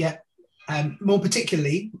 Yeah. More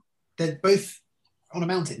particularly, they're both on a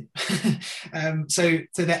mountain. So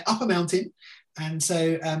they're up a mountain. And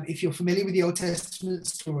so if you're familiar with the Old Testament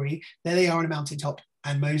story, there they are on a mountaintop,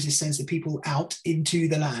 and Moses sends the people out into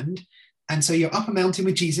the land. And so you're up a mountain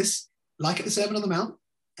with Jesus, like at the Sermon on the Mount.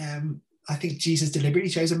 I think Jesus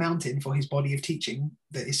deliberately chose a mountain for his body of teaching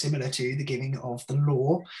that is similar to the giving of the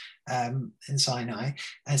law in Sinai.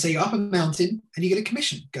 And so you're up a mountain and you get a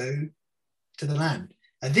commission, go to the land.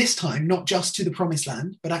 This time, not just to the promised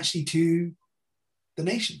land, but actually to the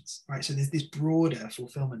nations, right? So there's this broader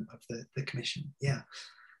fulfillment of the commission. Yeah.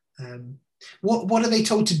 What are they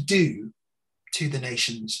told to do to the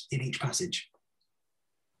nations in each passage?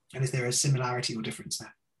 And is there a similarity or difference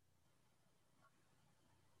there?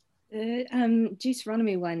 The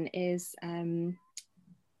Deuteronomy one is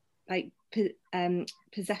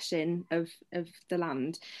possession of the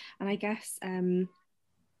land, and I guess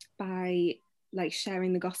by like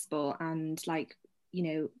sharing the gospel and like, you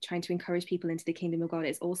know, trying to encourage people into the kingdom of God,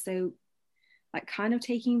 it's also like kind of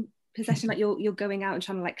taking possession, like you're going out and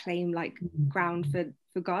trying to like claim like ground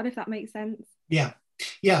for God, if that makes sense. Yeah.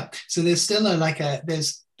 So there's still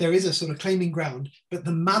there is a sort of claiming ground, but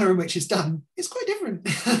the manner in which it's done is quite different.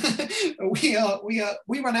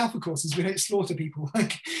 We run alpha courses. We don't slaughter people,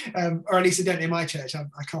 or at least I don't in my church.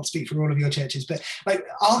 I can't speak for all of your churches, but like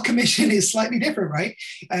our commission is slightly different, right?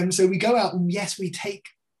 So we go out and yes, we take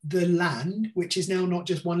the land, which is now not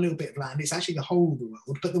just one little bit of land, it's actually the whole of the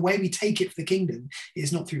world. But the way we take it for the kingdom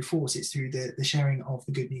is not through force, it's through the sharing of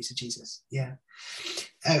the good news of Jesus. Yeah.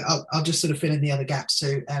 I'll just sort of fill in the other gaps.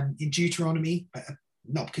 So in Deuteronomy,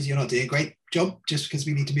 not because you're not doing a great job, just because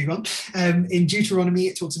we need to move on. In Deuteronomy,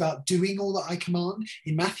 it talks about doing all that I command.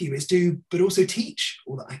 In Matthew, it's do, but also teach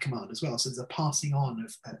all that I command as well. So there's a passing on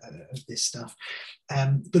of this stuff.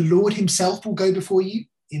 The Lord himself will go before you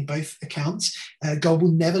in both accounts. God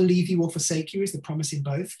will never leave you or forsake you is the promise in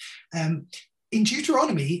both. In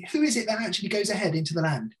Deuteronomy, who is it that actually goes ahead into the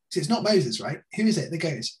land? So it's not Moses, right? Who is it that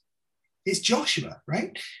goes? It's Joshua,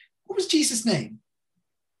 right? What was Jesus' name?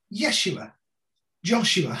 Yeshua.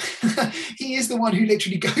 Joshua. He is the one who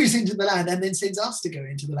literally goes into the land and then sends us to go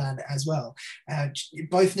into the land as well.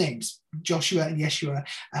 Both names, Joshua and Yeshua,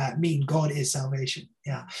 mean God is salvation.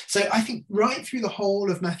 Yeah. So I think right through the whole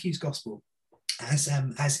of Matthew's gospel,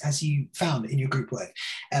 as you found in your group work,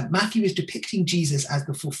 Matthew is depicting Jesus as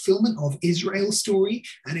the fulfillment of Israel's story,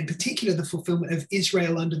 and in particular the fulfillment of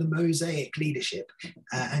Israel under the Mosaic leadership.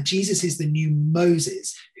 And Jesus is the new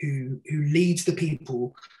Moses who leads the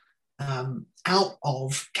people out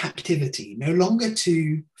of captivity, no longer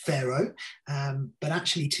to Pharaoh, but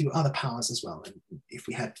actually to other powers as well. And if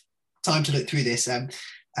we had time to look through this,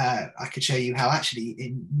 I could show you how actually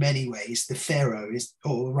in many ways the Pharaoh is,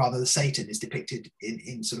 or rather the Satan is depicted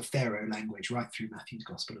in sort of Pharaoh language right through Matthew's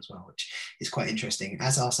gospel as well, which is quite interesting,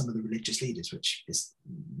 as are some of the religious leaders, which is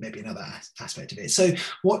maybe another aspect of it. So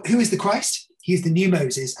who is the Christ? He is the new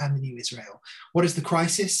Moses and the new Israel. What is the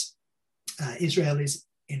crisis? Israel is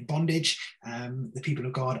in bondage. The people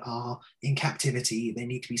of God are in captivity. They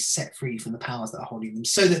need to be set free from the powers that are holding them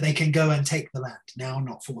so that they can go and take the land, now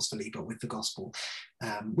not forcefully, but with the gospel,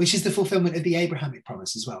 which is the fulfillment of the Abrahamic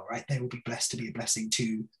promise as well, right? They will be blessed to be a blessing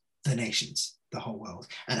to the nations, the whole world.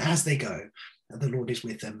 And as they go, the Lord is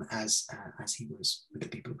with them as he was with the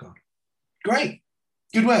people of God. Great.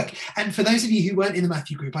 Good work. And for those of you who weren't in the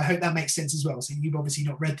Matthew group, I hope that makes sense as well. So you've obviously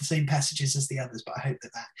not read the same passages as the others, but I hope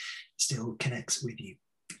that still connects with you.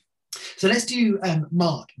 So let's do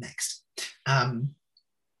Mark next.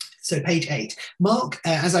 So page 8. Mark,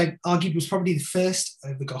 as I argued, was probably the first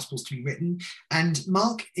of the Gospels to be written. And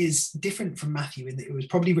Mark is different from Matthew in that it was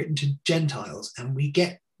probably written to Gentiles. And we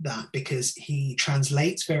get that because he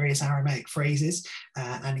translates various Aramaic phrases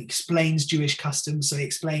and he explains Jewish customs. So he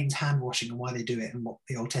explains hand washing and why they do it and what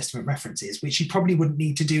the Old Testament reference is, which you probably wouldn't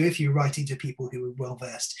need to do if you're writing to people who were well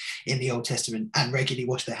versed in the Old Testament and regularly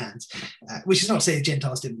wash their hands, which is not to say the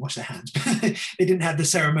Gentiles didn't wash their hands, but they didn't have the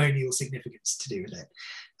ceremonial significance to do with it.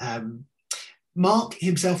 Mark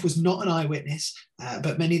himself was not an eyewitness,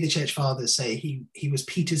 but many of the church fathers say he was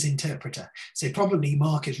Peter's interpreter. So probably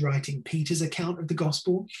Mark is writing Peter's account of the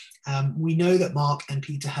gospel. We know that Mark and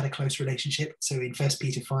Peter had a close relationship. So in 1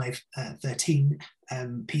 Peter 5:13,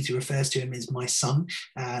 Peter refers to him as my son,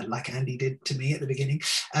 like Andy did to me at the beginning.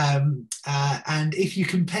 And if you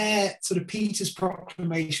compare sort of Peter's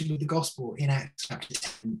proclamation of the gospel in Acts chapter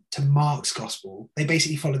 10 to Mark's gospel, they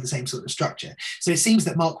basically follow the same sort of structure. So it seems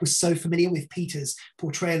that Mark was so familiar with Peter's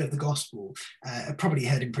portrayal of the gospel, probably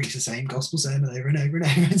heard him preach the same gospel sermon over and over and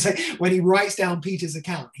over. And so when he writes down Peter's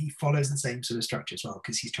account, he follows the same sort of structure as well,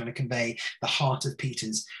 because he's trying to convey the heart of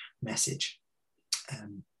Peter's message.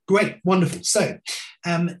 Great, wonderful. So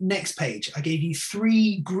next page, I gave you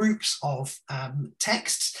 3 groups of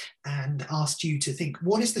texts and asked you to think,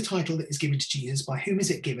 what is the title that is given to Jesus? By whom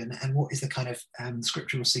is it given? And what is the kind of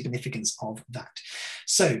scriptural significance of that?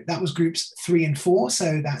 So that was groups 3 and 4.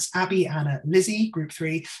 So that's Abby, Anna, Lizzie, group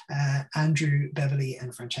 3. Andrew, Beverly,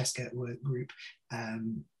 and Francesca were group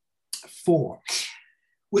 4.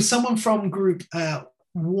 Was someone from group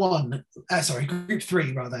group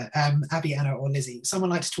 3 rather, Abby, Anna, or Lizzie, someone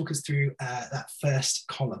like to talk us through that first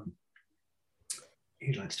column?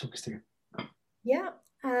 Who'd like to talk us through? Yeah,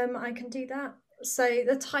 I can do that. So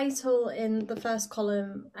the title in the first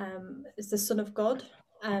column is the Son of God.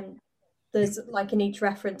 There's like in each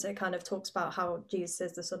reference, it kind of talks about how Jesus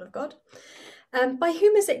is the Son of God. By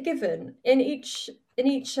whom is it given? In each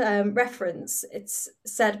reference, it's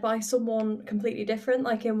said by someone completely different.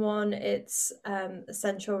 Like in one, it's a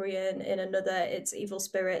centurion. In another, it's evil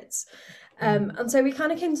spirits. And so we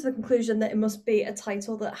kind of came to the conclusion that it must be a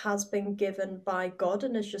title that has been given by God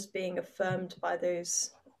and is just being affirmed by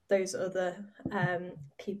those other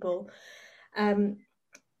people.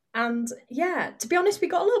 And yeah, to be honest, we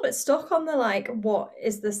got a little bit stuck on the what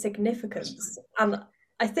is the significance? And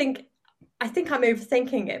I think I'm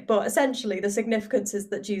overthinking it, but essentially the significance is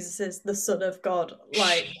that Jesus is the Son of God.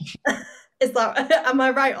 Is that, am I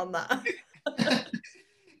right on that?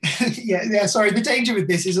 yeah. Sorry. The danger with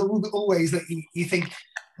this is always that you think,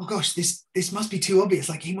 oh gosh, this must be too obvious.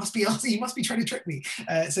 Like he must be trying to trick me.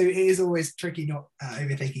 So it is always tricky not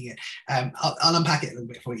overthinking it. I'll unpack it a little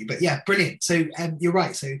bit for you. But yeah, brilliant. So you're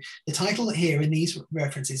right. So the title here in these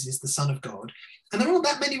references is the Son of God. And there aren't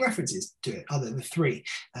that many references to it, other than 3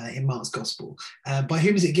 in Mark's Gospel. By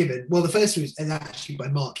whom is it given? Well, the first was actually by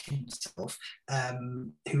Mark himself,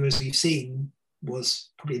 who, as we've seen, was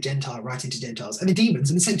probably a Gentile writing to Gentiles, and the demons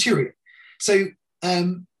and the centurion. So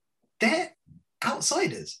they're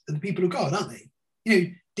outsiders of the people of God, aren't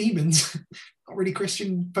they? Demons, not really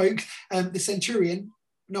Christian folk. The centurion,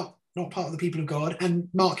 not part of the people of God, and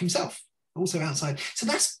Mark himself, also outside. So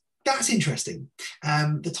that's interesting.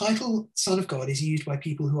 The title Son of God is used by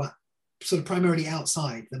people who are sort of primarily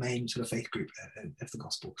outside the main sort of faith group of the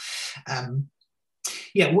gospel.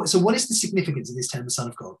 So what is the significance of this term, the Son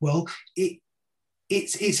of God? Well,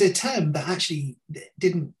 it's a term that actually they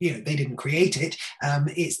didn't create it.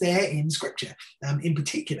 It's there in Scripture. In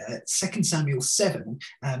particular, 2 Samuel 7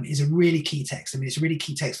 is a really key text. I mean, it's a really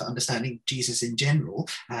key text for understanding Jesus in general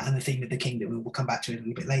and the theme of the kingdom, and we'll come back to it a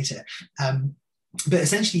little bit later. But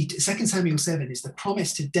essentially, 2 Samuel 7 is the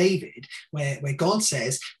promise to David where God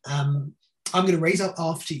says, I'm going to raise up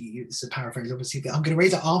after you, it's a paraphrase obviously, but I'm going to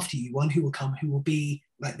raise up after you one who will come, who will be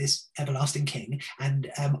like this everlasting king,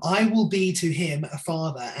 and I will be to him a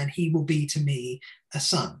father, and he will be to me a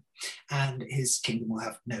son, and his kingdom will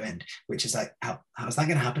have no end. Which is like, how is that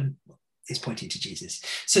going to happen? It's pointing to Jesus.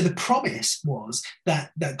 So the promise was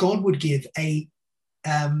that God would give a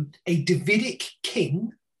Davidic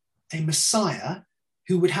king, a Messiah,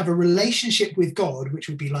 who would have a relationship with God which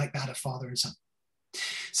would be like that of father and son.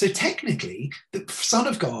 So technically, the Son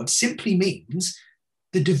of God simply means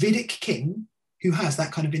the Davidic king who has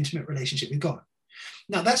that kind of intimate relationship with God.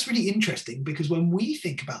 Now, that's really interesting, because when we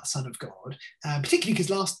think about Son of God, particularly because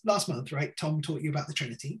last month, right, Tom taught you about the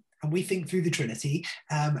Trinity, and we think through the Trinity,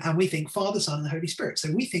 and we think Father, Son, and the Holy Spirit.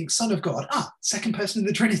 So we think Son of God, second person of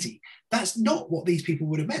the Trinity. That's not what these people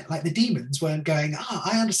would have meant. Like, the demons weren't going,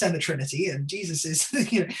 I understand the Trinity, and Jesus is,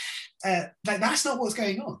 that's not what's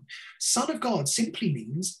going on. Son of God simply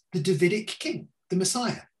means the Davidic king, the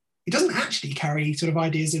Messiah. It doesn't actually carry sort of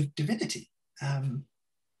ideas of divinity.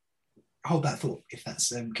 Hold that thought if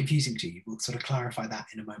that's confusing to you. We'll sort of clarify that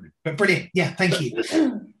in a moment. But brilliant. Yeah, thank you.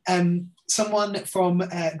 Someone from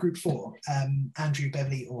group 4, Andrew,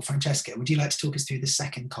 Beverly, or Francesca, would you like to talk us through the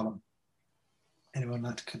second column? Anyone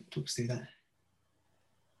like to talk us through that?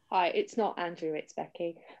 Hi, it's not Andrew, it's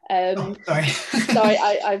Becky. Sorry. Sorry,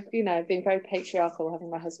 I've been very patriarchal having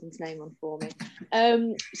my husband's name on for me.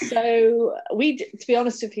 So we, to be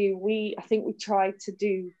honest with you, I think we tried to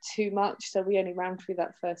do too much. So we only ran through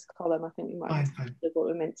that first column. I think we might have done what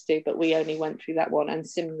we were meant to do, but we only went through that one, and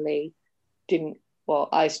similarly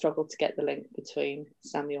I struggled to get the link between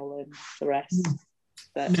Samuel and the rest.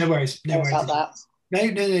 But no worries. About that.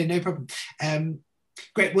 No problem.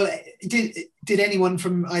 Great. Well, did anyone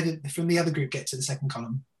from the other group get to the second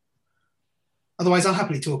column? Otherwise, I'll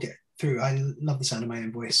happily talk it through. I love the sound of my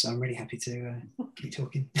own voice, so I'm really happy to keep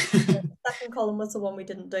talking. The second column was the one we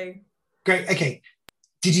didn't do. Great. Okay.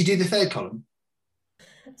 Did you do the third column?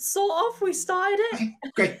 Sort of. We started it. Okay,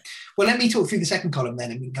 great. Well, let me talk through the second column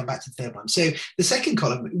then, and we can come back to the third one. So the second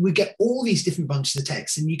column, we get all these different bunches of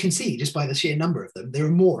text, and you can see just by the sheer number of them, there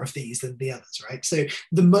are more of these than the others, right? So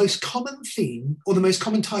the most common theme, or the most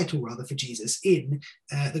common title rather, for Jesus in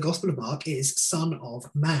the Gospel of Mark is Son of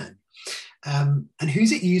Man. And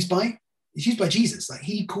who's it used by? It's used by Jesus. Like,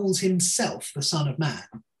 he calls himself the Son of Man.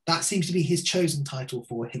 That seems to be his chosen title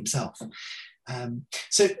for himself.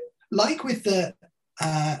 So like with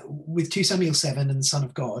 2 Samuel 7 and the Son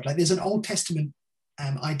of God, like, there's an Old Testament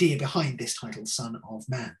idea behind this title, Son of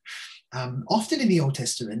Man. Often in the Old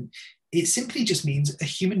Testament, it simply just means a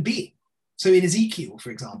human being. So in Ezekiel, for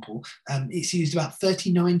example, it's used about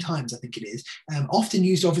 39 times, I think it is, often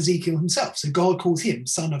used of Ezekiel himself. So God calls him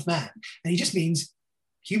Son of Man, and he just means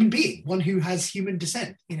human being, one who has human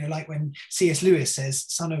descent. Like when C.S. Lewis says,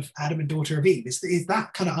 son of Adam and daughter of Eve, it's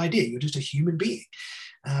that kind of idea. You're just a human being.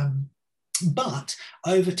 But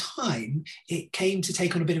over time, it came to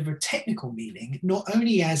take on a bit of a technical meaning, not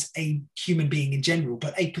only as a human being in general,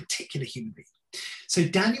 but a particular human being. So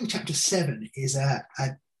Daniel chapter 7 is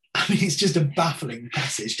it's just a baffling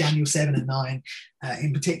passage. Daniel 7 and 9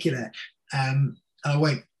 in particular. I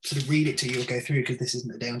won't sort of read it to you or go through, because this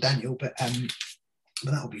isn't a day on Daniel, but that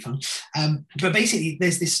will be fun. But basically,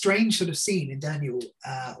 there's this strange sort of scene in Daniel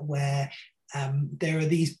where there are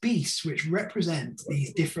these beasts which represent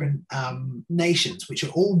these different nations, which are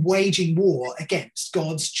all waging war against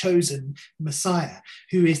God's chosen Messiah,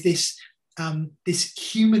 who is this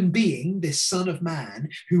human being, this Son of Man,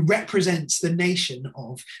 who represents the nation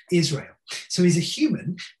of Israel. So he's a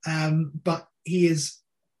human, but he is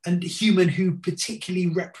a human who particularly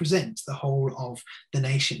represents the whole of the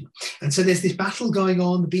nation. And so there's this battle going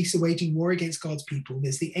on. The beasts are waging war against God's people.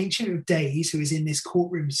 There's the Ancient of Days, who is in this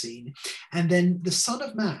courtroom scene. And then the Son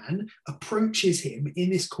of Man approaches him in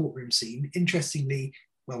this courtroom scene. Interestingly,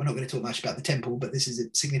 well, we're not going to talk much about the temple, but this is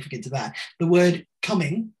significant to that. The word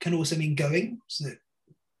coming can also mean going. So,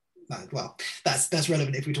 well, that's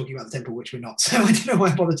relevant if we're talking about the temple, which we're not. So I don't know why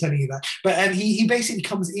I bother telling you that. But he basically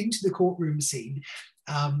comes into the courtroom scene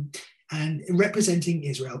and representing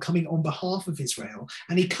Israel, coming on behalf of Israel.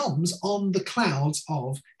 And he comes on the clouds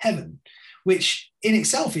of heaven, which in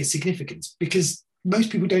itself is significant, because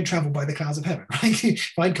most people don't travel by the clouds of heaven, right?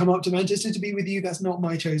 If I'd come up to Manchester to be with you, that's not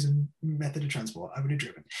my chosen method of transport. I would have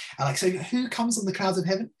driven. So who comes on the clouds of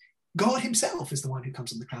heaven? God himself is the one who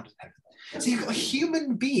comes on the clouds of heaven. So you've got a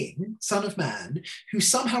human being, Son of Man, who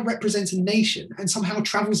somehow represents a nation and somehow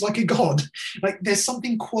travels like a god. Like, there's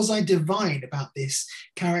something quasi-divine about this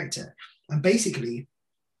character. And basically,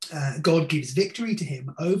 God gives victory to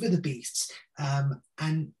him over the beasts.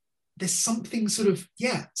 And there's something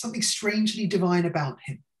something strangely divine about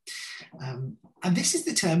him. And this is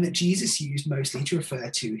the term that Jesus used mostly to refer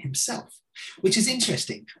to himself, which is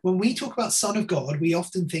interesting. When we talk about Son of God, we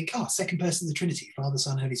often think, second person of the Trinity, Father,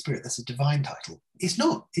 Son, Holy Spirit, that's a divine title. It's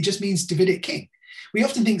not. It just means Davidic king. We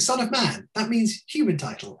often think Son of Man, that means human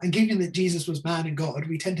title. And given that Jesus was man and God,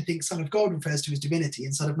 we tend to think Son of God refers to his divinity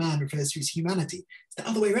and Son of Man refers to his humanity. It's the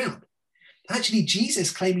other way around. Actually,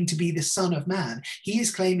 Jesus claiming to be the Son of Man, he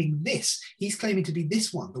is claiming this. He's claiming to be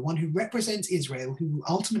this one, the one who represents Israel, who will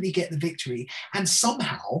ultimately get the victory and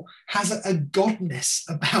somehow has a godness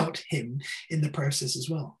about him in the process as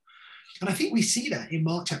well. And I think we see that in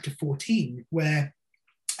Mark chapter 14, where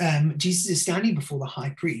Jesus is standing before the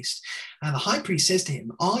high priest, and the high priest says to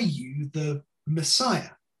him, "Are you the Messiah,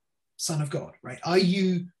 Son of God?" Right? Are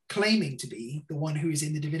you claiming to be the one who is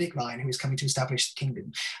in the Davidic line, who is coming to establish the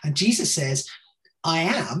kingdom? And Jesus says, "I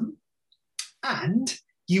am, and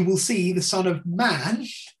you will see the Son of Man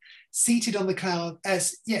seated on the cloud,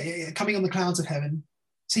 coming on the clouds of heaven,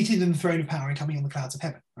 seated in the throne of power and coming on the clouds of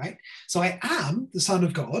heaven," right? So I am the Son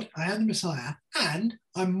of God, I am the Messiah, and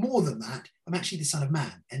I'm more than that. I'm actually the Son of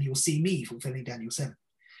Man, and you'll see me fulfilling Daniel 7.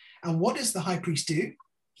 And what does the high priest do?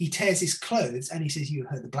 He tears his clothes and he says, "You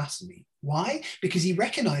have heard the blasphemy." Why? Because he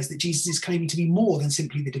recognized that Jesus is claiming to be more than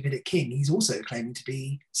simply the Davidic king. He's also claiming to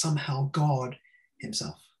be somehow God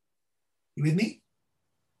himself. You with me?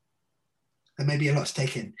 There may be a lot to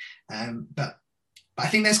take in, but I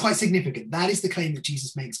think that's quite significant. That is the claim that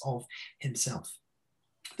Jesus makes of himself.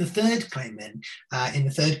 The third claim then, in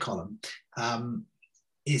the third column,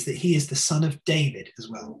 is that he is the Son of David as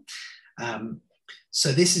well.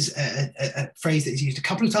 So this is a phrase that is used a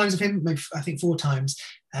couple of times of him, maybe, I think 4 times.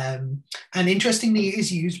 And interestingly, it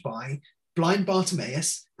is used by blind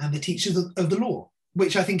Bartimaeus and the teachers of the law,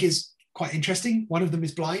 which I think is quite interesting. One of them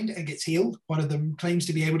is blind and gets healed. One of them claims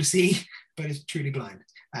to be able to see, but is truly blind.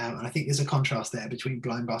 And I think there's a contrast there between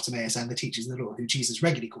blind Bartimaeus and the teachers of the law, who Jesus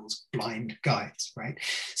regularly calls blind guides, right?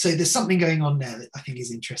 So there's something going on there that I think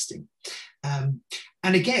is interesting.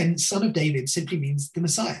 And again, Son of David simply means the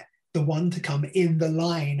Messiah, the one to come in the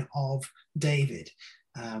line of David.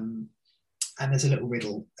 And there's a little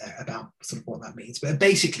riddle about sort of what that means. But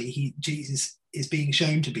basically, Jesus is being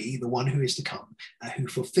shown to be the one who is to come, who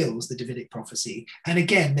fulfills the Davidic prophecy. And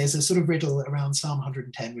again, there's a sort of riddle around Psalm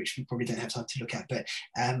 110, which we probably don't have time to look at, but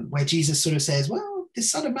where Jesus sort of says, well,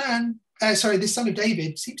 this Son of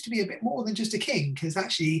David seems to be a bit more than just a king, because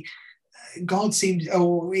actually God seems,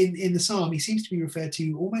 in the Psalm, he seems to be referred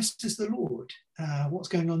to almost as the Lord. What's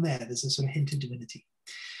going on there? There's a sort of hint of divinity.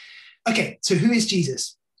 Okay, so who is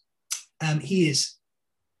Jesus? He is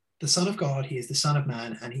the Son of God, he is the Son of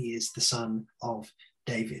Man, and he is the Son of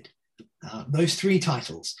David. Those 3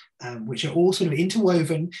 titles, which are all sort of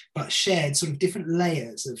interwoven, but shared sort of different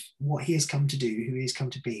layers of what he has come to do, who he has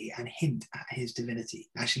come to be, and hint at his divinity.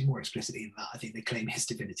 Actually, more explicitly than that, I think they claim his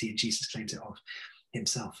divinity, and Jesus claims it of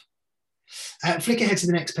himself. Flick ahead to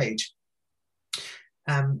the next page,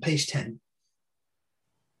 page 10.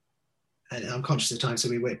 And I'm conscious of time, so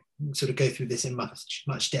we won't sort of go through this in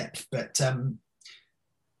much depth. But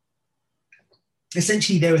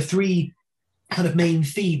essentially, there are 3 kind of main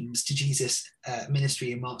themes to Jesus'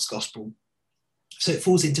 ministry in Mark's Gospel. So it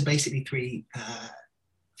falls into basically 3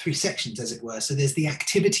 sections, as it were. So there's the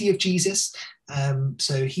activity of Jesus.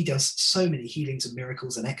 So he does so many healings and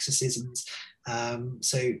miracles and exorcisms.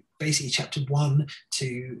 So basically chapter 1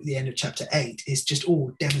 to the end of chapter 8 is just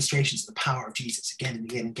all demonstrations of the power of Jesus again and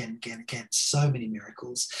again, again, again, again, so many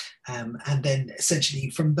miracles. And then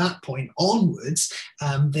essentially from that point onwards,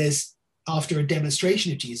 there's, after a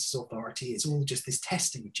demonstration of Jesus' authority, it's all just this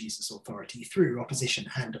testing of Jesus' authority through opposition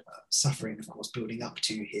and suffering, of course, building up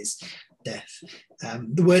to his death.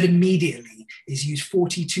 The word immediately is used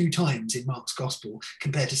 42 times in Mark's Gospel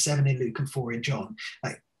compared to 7 in Luke and 4 in John.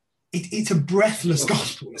 Like, it's a breathless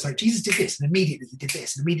gospel. It's like Jesus did this, and immediately he did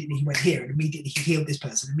this, and immediately he went here, and immediately he healed this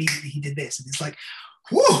person, immediately he did this. And it's like,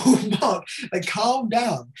 whoa, Mark, like calm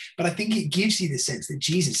down. But I think it gives you the sense that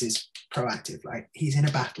Jesus is proactive. Like he's in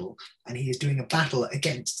a battle, and he is doing a battle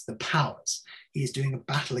against the powers. He is doing a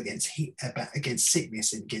battle against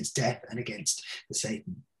sickness and against death and against the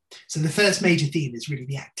Satan. So the first major theme is really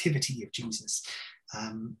the activity of Jesus.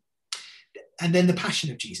 And then the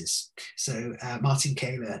passion of Jesus. So Martin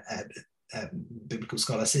Kaler, biblical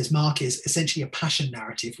scholar, says Mark is essentially a passion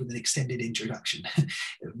narrative with an extended introduction,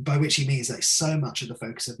 by which he means that so much of the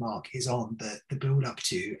focus of Mark is on the build up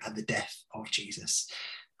to and the death of Jesus.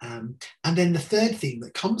 And then the third theme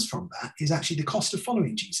that comes from that is actually the cost of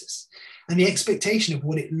following Jesus. And the expectation of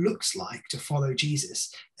what it looks like to follow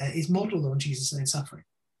Jesus is modeled on Jesus' own suffering.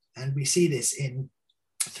 And we see this in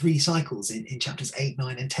 3 cycles in chapters 8,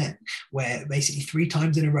 9, and 10, where basically 3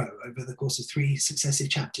 times in a row over the course of 3 successive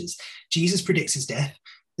chapters, Jesus predicts his death.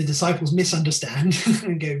 The disciples misunderstand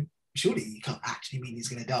and go, surely you can't actually mean he's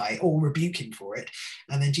going to die, or rebuke him for it.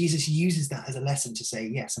 And then Jesus uses that as a lesson to say,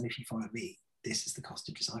 yes, and if you follow me, this is the cost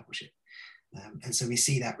of discipleship. And so we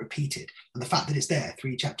see that repeated. And the fact that it's there,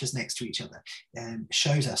 3 chapters next to each other,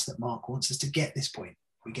 shows us that Mark wants us to get this point.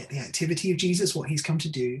 We get the activity of Jesus, what he's come to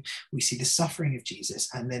do. We see the suffering of Jesus,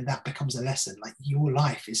 and then that becomes a lesson. Like, your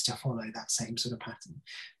life is to follow that same sort of pattern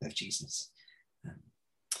of Jesus.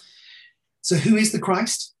 So who is the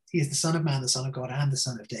Christ? He is the Son of Man, the Son of God, and the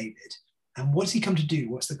Son of David. And what does he come to do?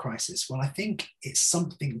 What's the crisis? Well, I think it's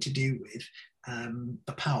something to do with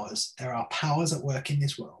the powers. There are powers at work in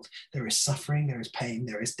this world. There is suffering, there is pain,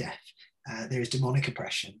 there is death. There is demonic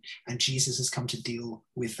oppression, and Jesus has come to deal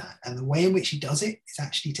with that. And the way in which he does it is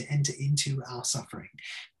actually to enter into our suffering.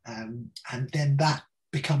 And then that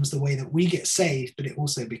becomes the way that we get saved, but it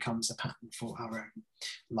also becomes a pattern for our own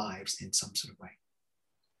lives in some sort of way.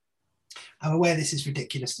 I'm aware this is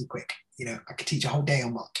ridiculously quick. You know, I could teach a whole day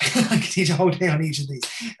on Mark. I could teach a whole day on each of these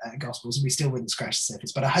Gospels, and we still wouldn't scratch the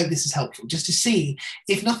surface. But I hope this is helpful, just to see,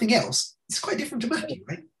 if nothing else, it's quite different to Matthew,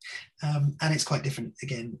 right? And it's quite different,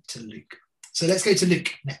 again, to Luke. So let's go to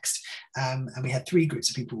Luke next. And we had 3 groups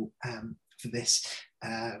of people for this.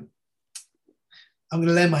 I'm going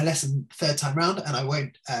to learn my lesson 3rd time round, and I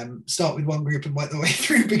won't start with one group and work the way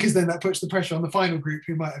through, because then that puts the pressure on the final group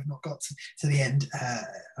who might have not got to the end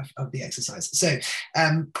of the exercise. So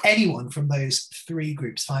anyone from those 3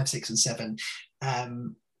 groups, 5, 6, and 7,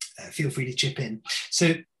 feel free to chip in.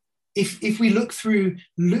 So if we look through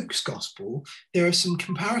Luke's gospel, there are some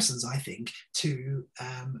comparisons, I think, to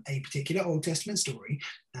a particular Old Testament story,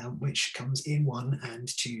 which comes in 1 and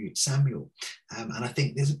 2 Samuel. And I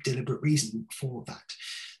think there's a deliberate reason for that.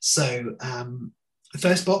 So the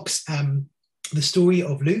first box, the story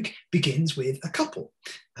of Luke begins with a couple.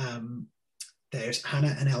 There's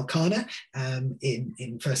Hannah and Elkanah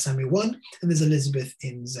in 1 Samuel 1, and there's Elizabeth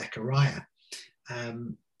in Zechariah.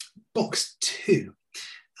 Box 2.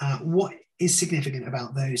 What is significant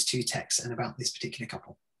about those 2 texts and about this particular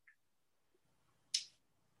couple?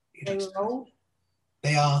 They were old.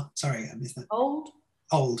 They are, sorry, I missed that.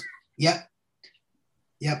 Old. Yep.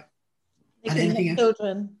 They and anything have else?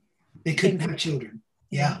 children. They couldn't have children.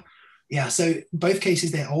 Yeah. So in both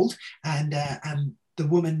cases they're old, and the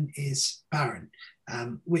woman is barren,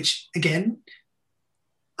 which again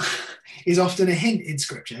is often a hint in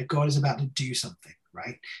Scripture. God is about to do something,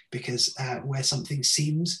 right? Because where something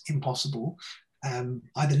seems impossible,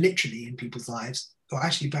 either literally in people's lives, or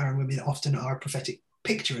actually barren women often are a prophetic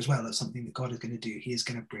picture as well of something that God is going to do. He is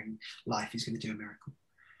going to bring life. He's going to do a miracle.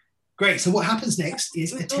 Great. So what happens next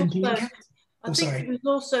is a temple encounter. I think it was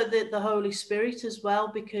also the Holy Spirit as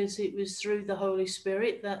well, because it was through the Holy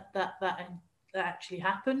Spirit that actually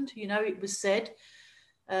happened. You know, it was said,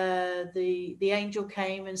 the angel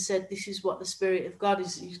came and said, this is what the Spirit of God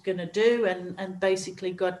is going to do, and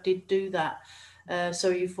basically God did do that.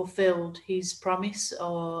 So he fulfilled his promise,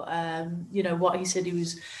 or what he said he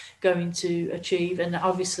was going to achieve. And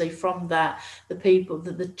obviously from that,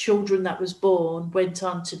 the children that was born went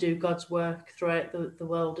on to do God's work throughout the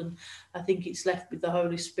world. And I think it's left with the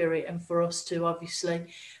Holy Spirit, and for us to obviously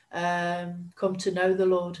come to know the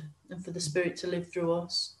Lord, and for the Spirit to live through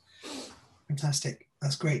us. Fantastic.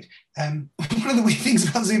 That's great. One of the weird things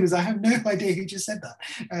about Zoom is I have no idea who just said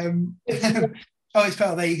that. Oh, it's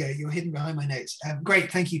Pearl. There you go. You're hidden behind my notes.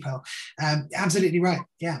 Great. Thank you, Pearl. Absolutely right.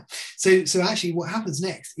 Yeah. So actually what happens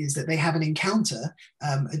next is that they have an encounter,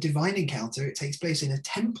 a divine encounter. It takes place in a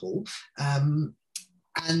temple. And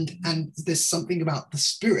there's something about the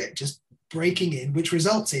Spirit just breaking in, which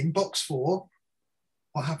results in box 4.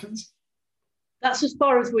 What happens? That's as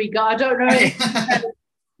far as we got. I don't know.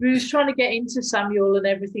 We was trying to get into Samuel and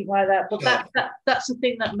everything like that, but sure. That's the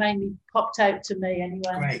thing that mainly popped out to me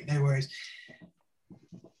anyway. Great, no worries.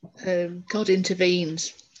 God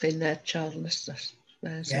intervenes in their childlessness.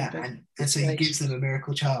 And so he gives them a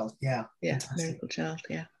miracle child. Yeah, miracle child.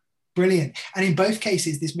 Yeah, brilliant. And in both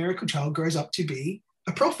cases, this miracle child grows up to be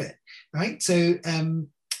a prophet, right? So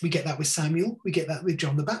we get that with Samuel, we get that with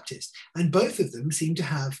John the Baptist, and both of them seem to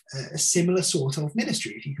have a similar sort of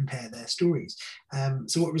ministry if you compare their stories.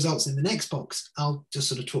 So what results in the next box, I'll just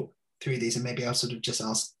sort of talk through these, and maybe I'll sort of just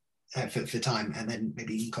ask for time, and then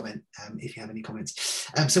maybe you can comment if you have any comments.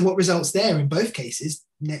 So what results there in both cases,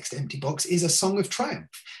 next empty box, is a song of triumph.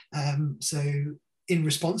 So in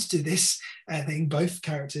response to this thing, both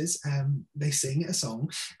characters, they sing a song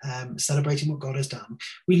celebrating what God has done.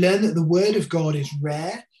 We learn that the word of God is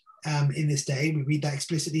rare in this day. We read that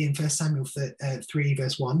explicitly in 1 Samuel 3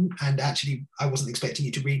 verse 1. And actually, I wasn't expecting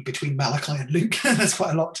you to read between Malachi and Luke. That's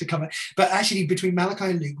quite a lot to cover. But actually, between Malachi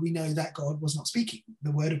and Luke, we know that God was not speaking.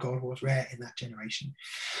 The word of God was rare in that generation.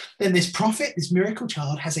 Then this prophet, this miracle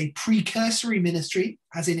child, has a precursory ministry,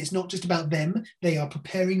 as in it's not just about them. They are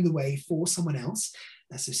preparing the way for someone else.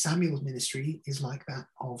 So Samuel's ministry is like that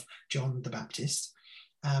of John the Baptist.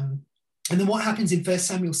 And then what happens in 1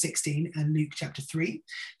 Samuel 16 and Luke chapter 3,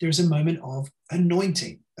 there is a moment of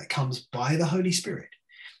anointing that comes by the Holy Spirit.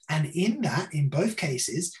 And in that, in both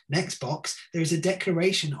cases, next box, there is a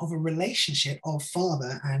declaration of a relationship of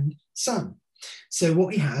father and son. So what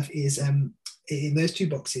we have is, in those two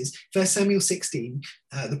boxes, 1 Samuel 16,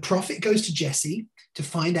 the prophet goes to Jesse to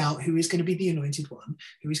find out who is going to be the anointed one,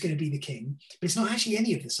 who is going to be the king. But it's not actually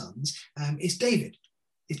any of the sons, it's David.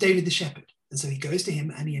 It's David the shepherd. And so he goes to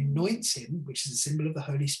him and he anoints him, which is a symbol of the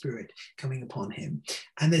Holy Spirit coming upon him.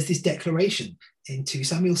 And there's this declaration in 2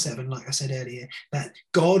 Samuel 7, like I said earlier, that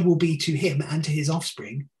God will be to him and to his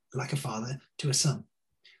offspring like a father to a son.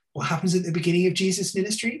 What happens at the beginning of Jesus'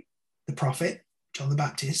 ministry? The prophet, John the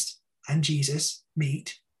Baptist, and Jesus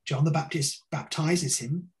meet. John the Baptist baptizes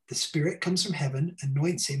him. The Spirit comes from heaven,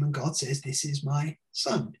 anoints him, and God says, "This is my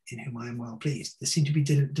son in whom I am well pleased." There seem to be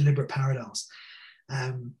deliberate parallels.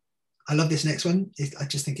 I love this next one. I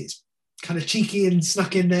just think it's kind of cheeky and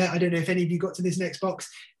snuck in there. I don't know if any of you got to this next box,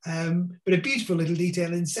 but a beautiful little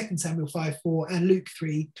detail in 2 Samuel 5:4 and Luke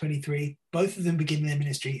 3:23. Both of them begin their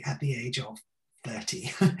ministry at the age of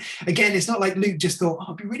 30. Again, it's not like Luke just thought,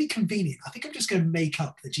 oh, it'd be really convenient. I think I'm just going to make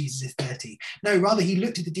up that Jesus is 30. No, rather he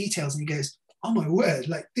looked at the details and he goes, oh my word,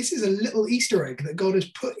 like this is a little Easter egg that God has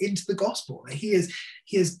put into the gospel. Like, he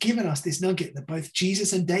has given us this nugget that both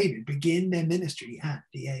Jesus and David begin their ministry at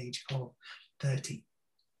the age of 30.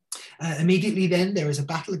 Immediately then, there is a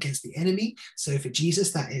battle against the enemy. So for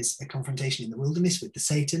Jesus, that is a confrontation in the wilderness with the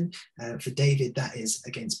Satan. For David, that is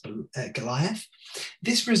against Goliath.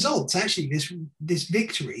 This results, actually, this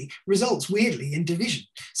victory results weirdly in division.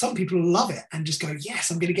 Some people love it and just go, yes,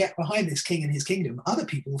 I'm going to get behind this king and his kingdom. Other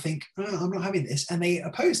people think, oh, I'm not having this, and they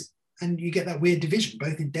oppose it. And you get that weird division,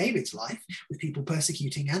 both in David's life, with people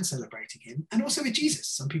persecuting and celebrating him, and also with Jesus.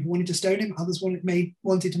 Some people wanted to stone him, others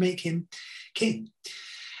wanted to make him king.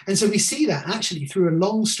 And so we see that actually through a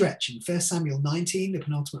long stretch in 1 Samuel 19, the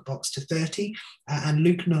penultimate box, to 30, and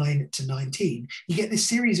Luke 9 to 19. You get this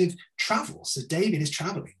series of travels. So David is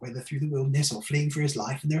traveling, whether through the wilderness or fleeing for his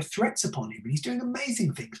life, and there are threats upon him, and he's doing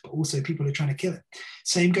amazing things, but also people are trying to kill him.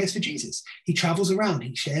 Same goes for Jesus. He travels around,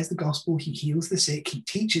 he shares the gospel, he heals the sick, he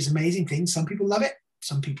teaches amazing things. Some people love it,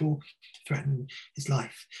 some people threaten his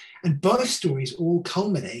life. And both stories all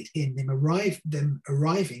culminate in them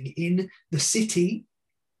arriving in the city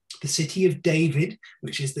of David,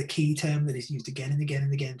 which is the key term that is used again and again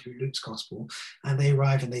and again through Luke's gospel. And they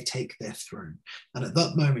arrive and they take their throne. And at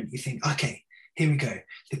that moment, you think, okay, here we go.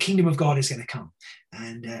 The kingdom of God is going to come.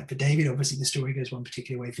 And for David, obviously, the story goes one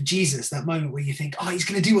particular way. For Jesus, that moment where you think, oh, he's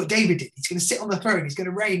going to do what David did. He's going to sit on the throne. He's going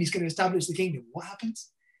to reign. He's going to establish the kingdom. What happens?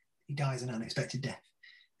 He dies an unexpected death.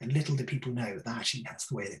 And little do people know that actually that's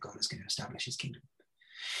the way that God is going to establish his kingdom.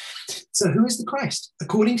 So who is the Christ?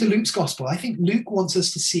 According to Luke's gospel, I think Luke wants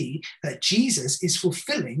us to see that Jesus is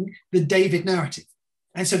fulfilling the David narrative.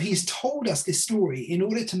 And so he's told us this story in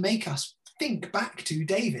order to make us think back to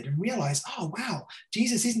David and realize, oh, wow,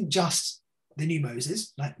 Jesus isn't just the new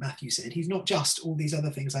Moses, like Matthew said. He's not just all these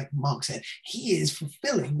other things like Mark said. He is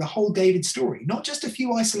fulfilling the whole David story, not just a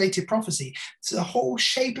few isolated prophecy. So the whole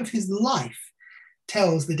shape of his life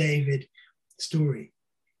tells the David story.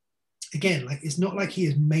 Again, like it's not like he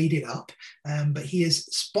has made it up, but he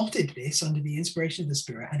has spotted this under the inspiration of the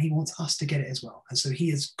Spirit, and he wants us to get it as well. And so he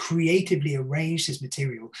has creatively arranged his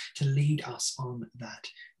material to lead us on that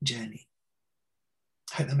journey.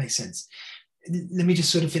 I hope that makes sense. Let me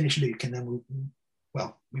just sort of finish Luke, and then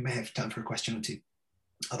we may have time for a question or two.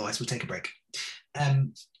 Otherwise, we'll take a break.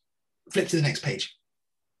 Flip to the next page.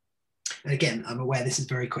 And again, I'm aware this is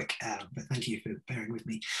very quick, but thank you for bearing with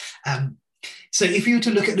me. So if you were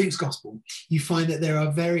to look at Luke's gospel, you find that there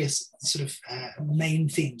are various sort of main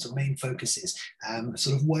themes or main focuses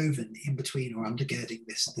sort of woven in between or undergirding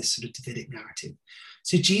this sort of Davidic narrative.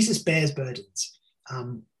 So Jesus bears burdens.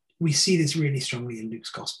 We see this really strongly in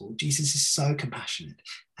Luke's gospel. Jesus is so compassionate,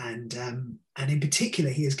 and in particular,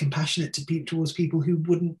 he is compassionate towards people who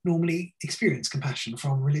wouldn't normally experience compassion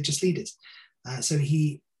from religious leaders. So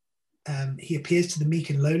he appears to the meek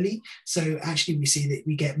and lowly. So actually we see that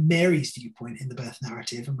we get Mary's viewpoint in the birth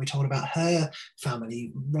narrative, and we're told about her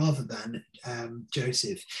family rather than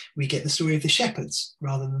Joseph. We get the story of the shepherds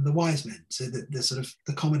rather than the wise men, so that the sort of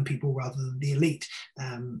the common people rather than the elite.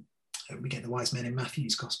 We get the wise men in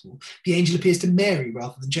Matthew's gospel. The angel appears to Mary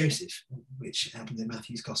rather than Joseph, which happens in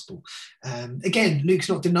Matthew's gospel. Again, Luke's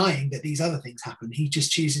not denying that these other things happen. He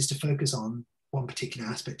just chooses to focus on one particular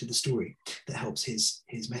aspect of the story that helps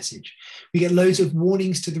his message. We get loads of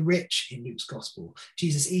warnings to the rich in Luke's gospel.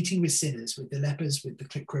 Jesus eating with sinners, with the lepers, with the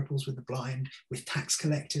cripples, with the blind, with tax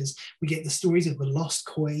collectors. We get the stories of the lost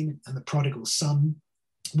coin and the prodigal son.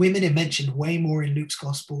 Women are mentioned way more in Luke's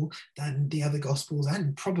gospel than the other gospels,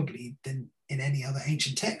 and probably than in any other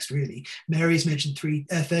ancient text, really. Mary is mentioned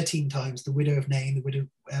 13 times, the widow of Nain, the widow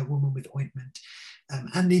woman with ointment.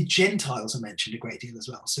 And the Gentiles are mentioned a great deal as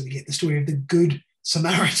well. So we get the story of the Good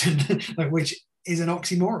Samaritan, which is an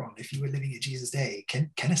oxymoron if you were living at Jesus' day. Can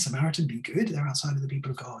a Samaritan be good? They're outside of the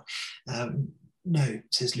people of God. No,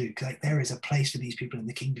 says Luke, there is a place for these people in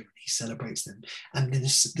the kingdom, and he celebrates them. And the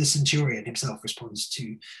centurion himself responds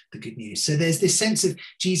to the good news. So there's this sense of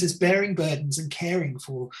Jesus bearing burdens and caring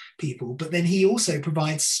for people, but then he also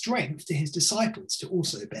provides strength to his disciples to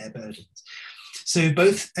also bear burdens. So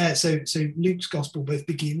so Luke's gospel both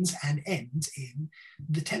begins and ends in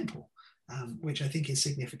the temple, which I think is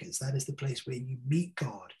significant. That is the place where you meet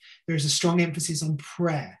God. There is a strong emphasis on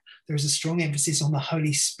prayer. There is a strong emphasis on the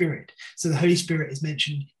Holy Spirit. So the Holy Spirit is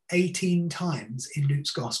mentioned 18 times in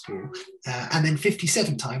Luke's gospel, and then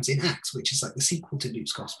 57 times in Acts, which is like the sequel to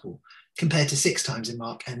Luke's gospel, compared to 6 times in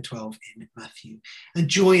Mark and 12 in Matthew. And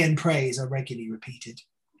joy and praise are regularly repeated.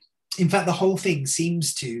 In fact, the whole thing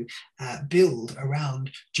seems to build around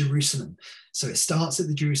Jerusalem. So it starts at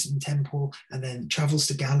the Jerusalem temple and then travels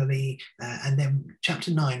to Galilee. And then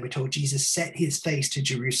chapter 9, we're told Jesus set his face to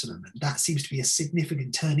Jerusalem. And that seems to be a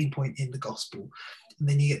significant turning point in the gospel. And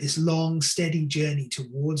then you get this long, steady journey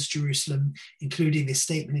towards Jerusalem, including this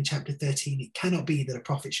statement in chapter 13, it cannot be that a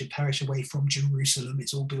prophet should perish away from Jerusalem.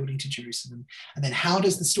 It's all building to Jerusalem. And then how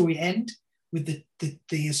does the story end? With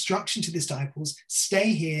the instruction to the disciples,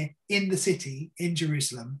 stay here in the city, in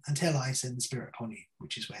Jerusalem, until I send the Spirit upon you,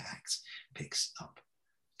 which is where Acts picks up.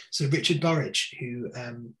 So Richard Burridge, who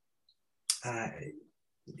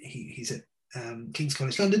he's at King's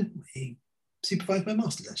College London, he supervised my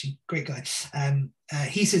master's, actually, great guy.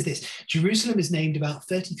 He says this: Jerusalem is named about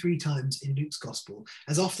 33 times in Luke's gospel,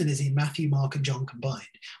 as often as in Matthew, Mark and John combined,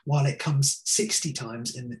 while it comes 60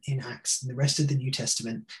 times in Acts, and the rest of the New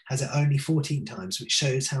Testament has it only 14 times, which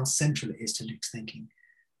shows how central it is to Luke's thinking.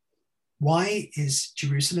 Why is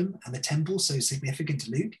Jerusalem and the temple so significant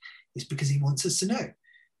to Luke? It's because he wants us to know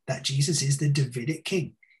that Jesus is the Davidic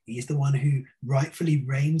king. He is the one who rightfully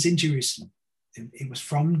reigns in Jerusalem. It was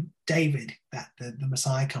from David that the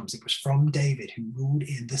Messiah comes. It was from David, who ruled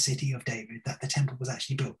in the city of David, that the temple was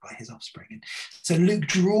actually built by his offspring. And so Luke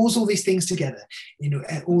draws all these things together in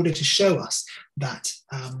order to show us that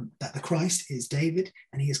the Christ is David,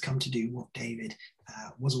 and he has come to do what David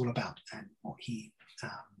was all about, and what he,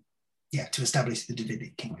 to establish the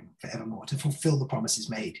Davidic kingdom forevermore, to fulfill the promises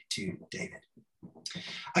made to David.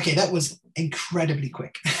 Okay, that was incredibly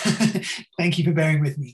quick. Thank you for bearing with me.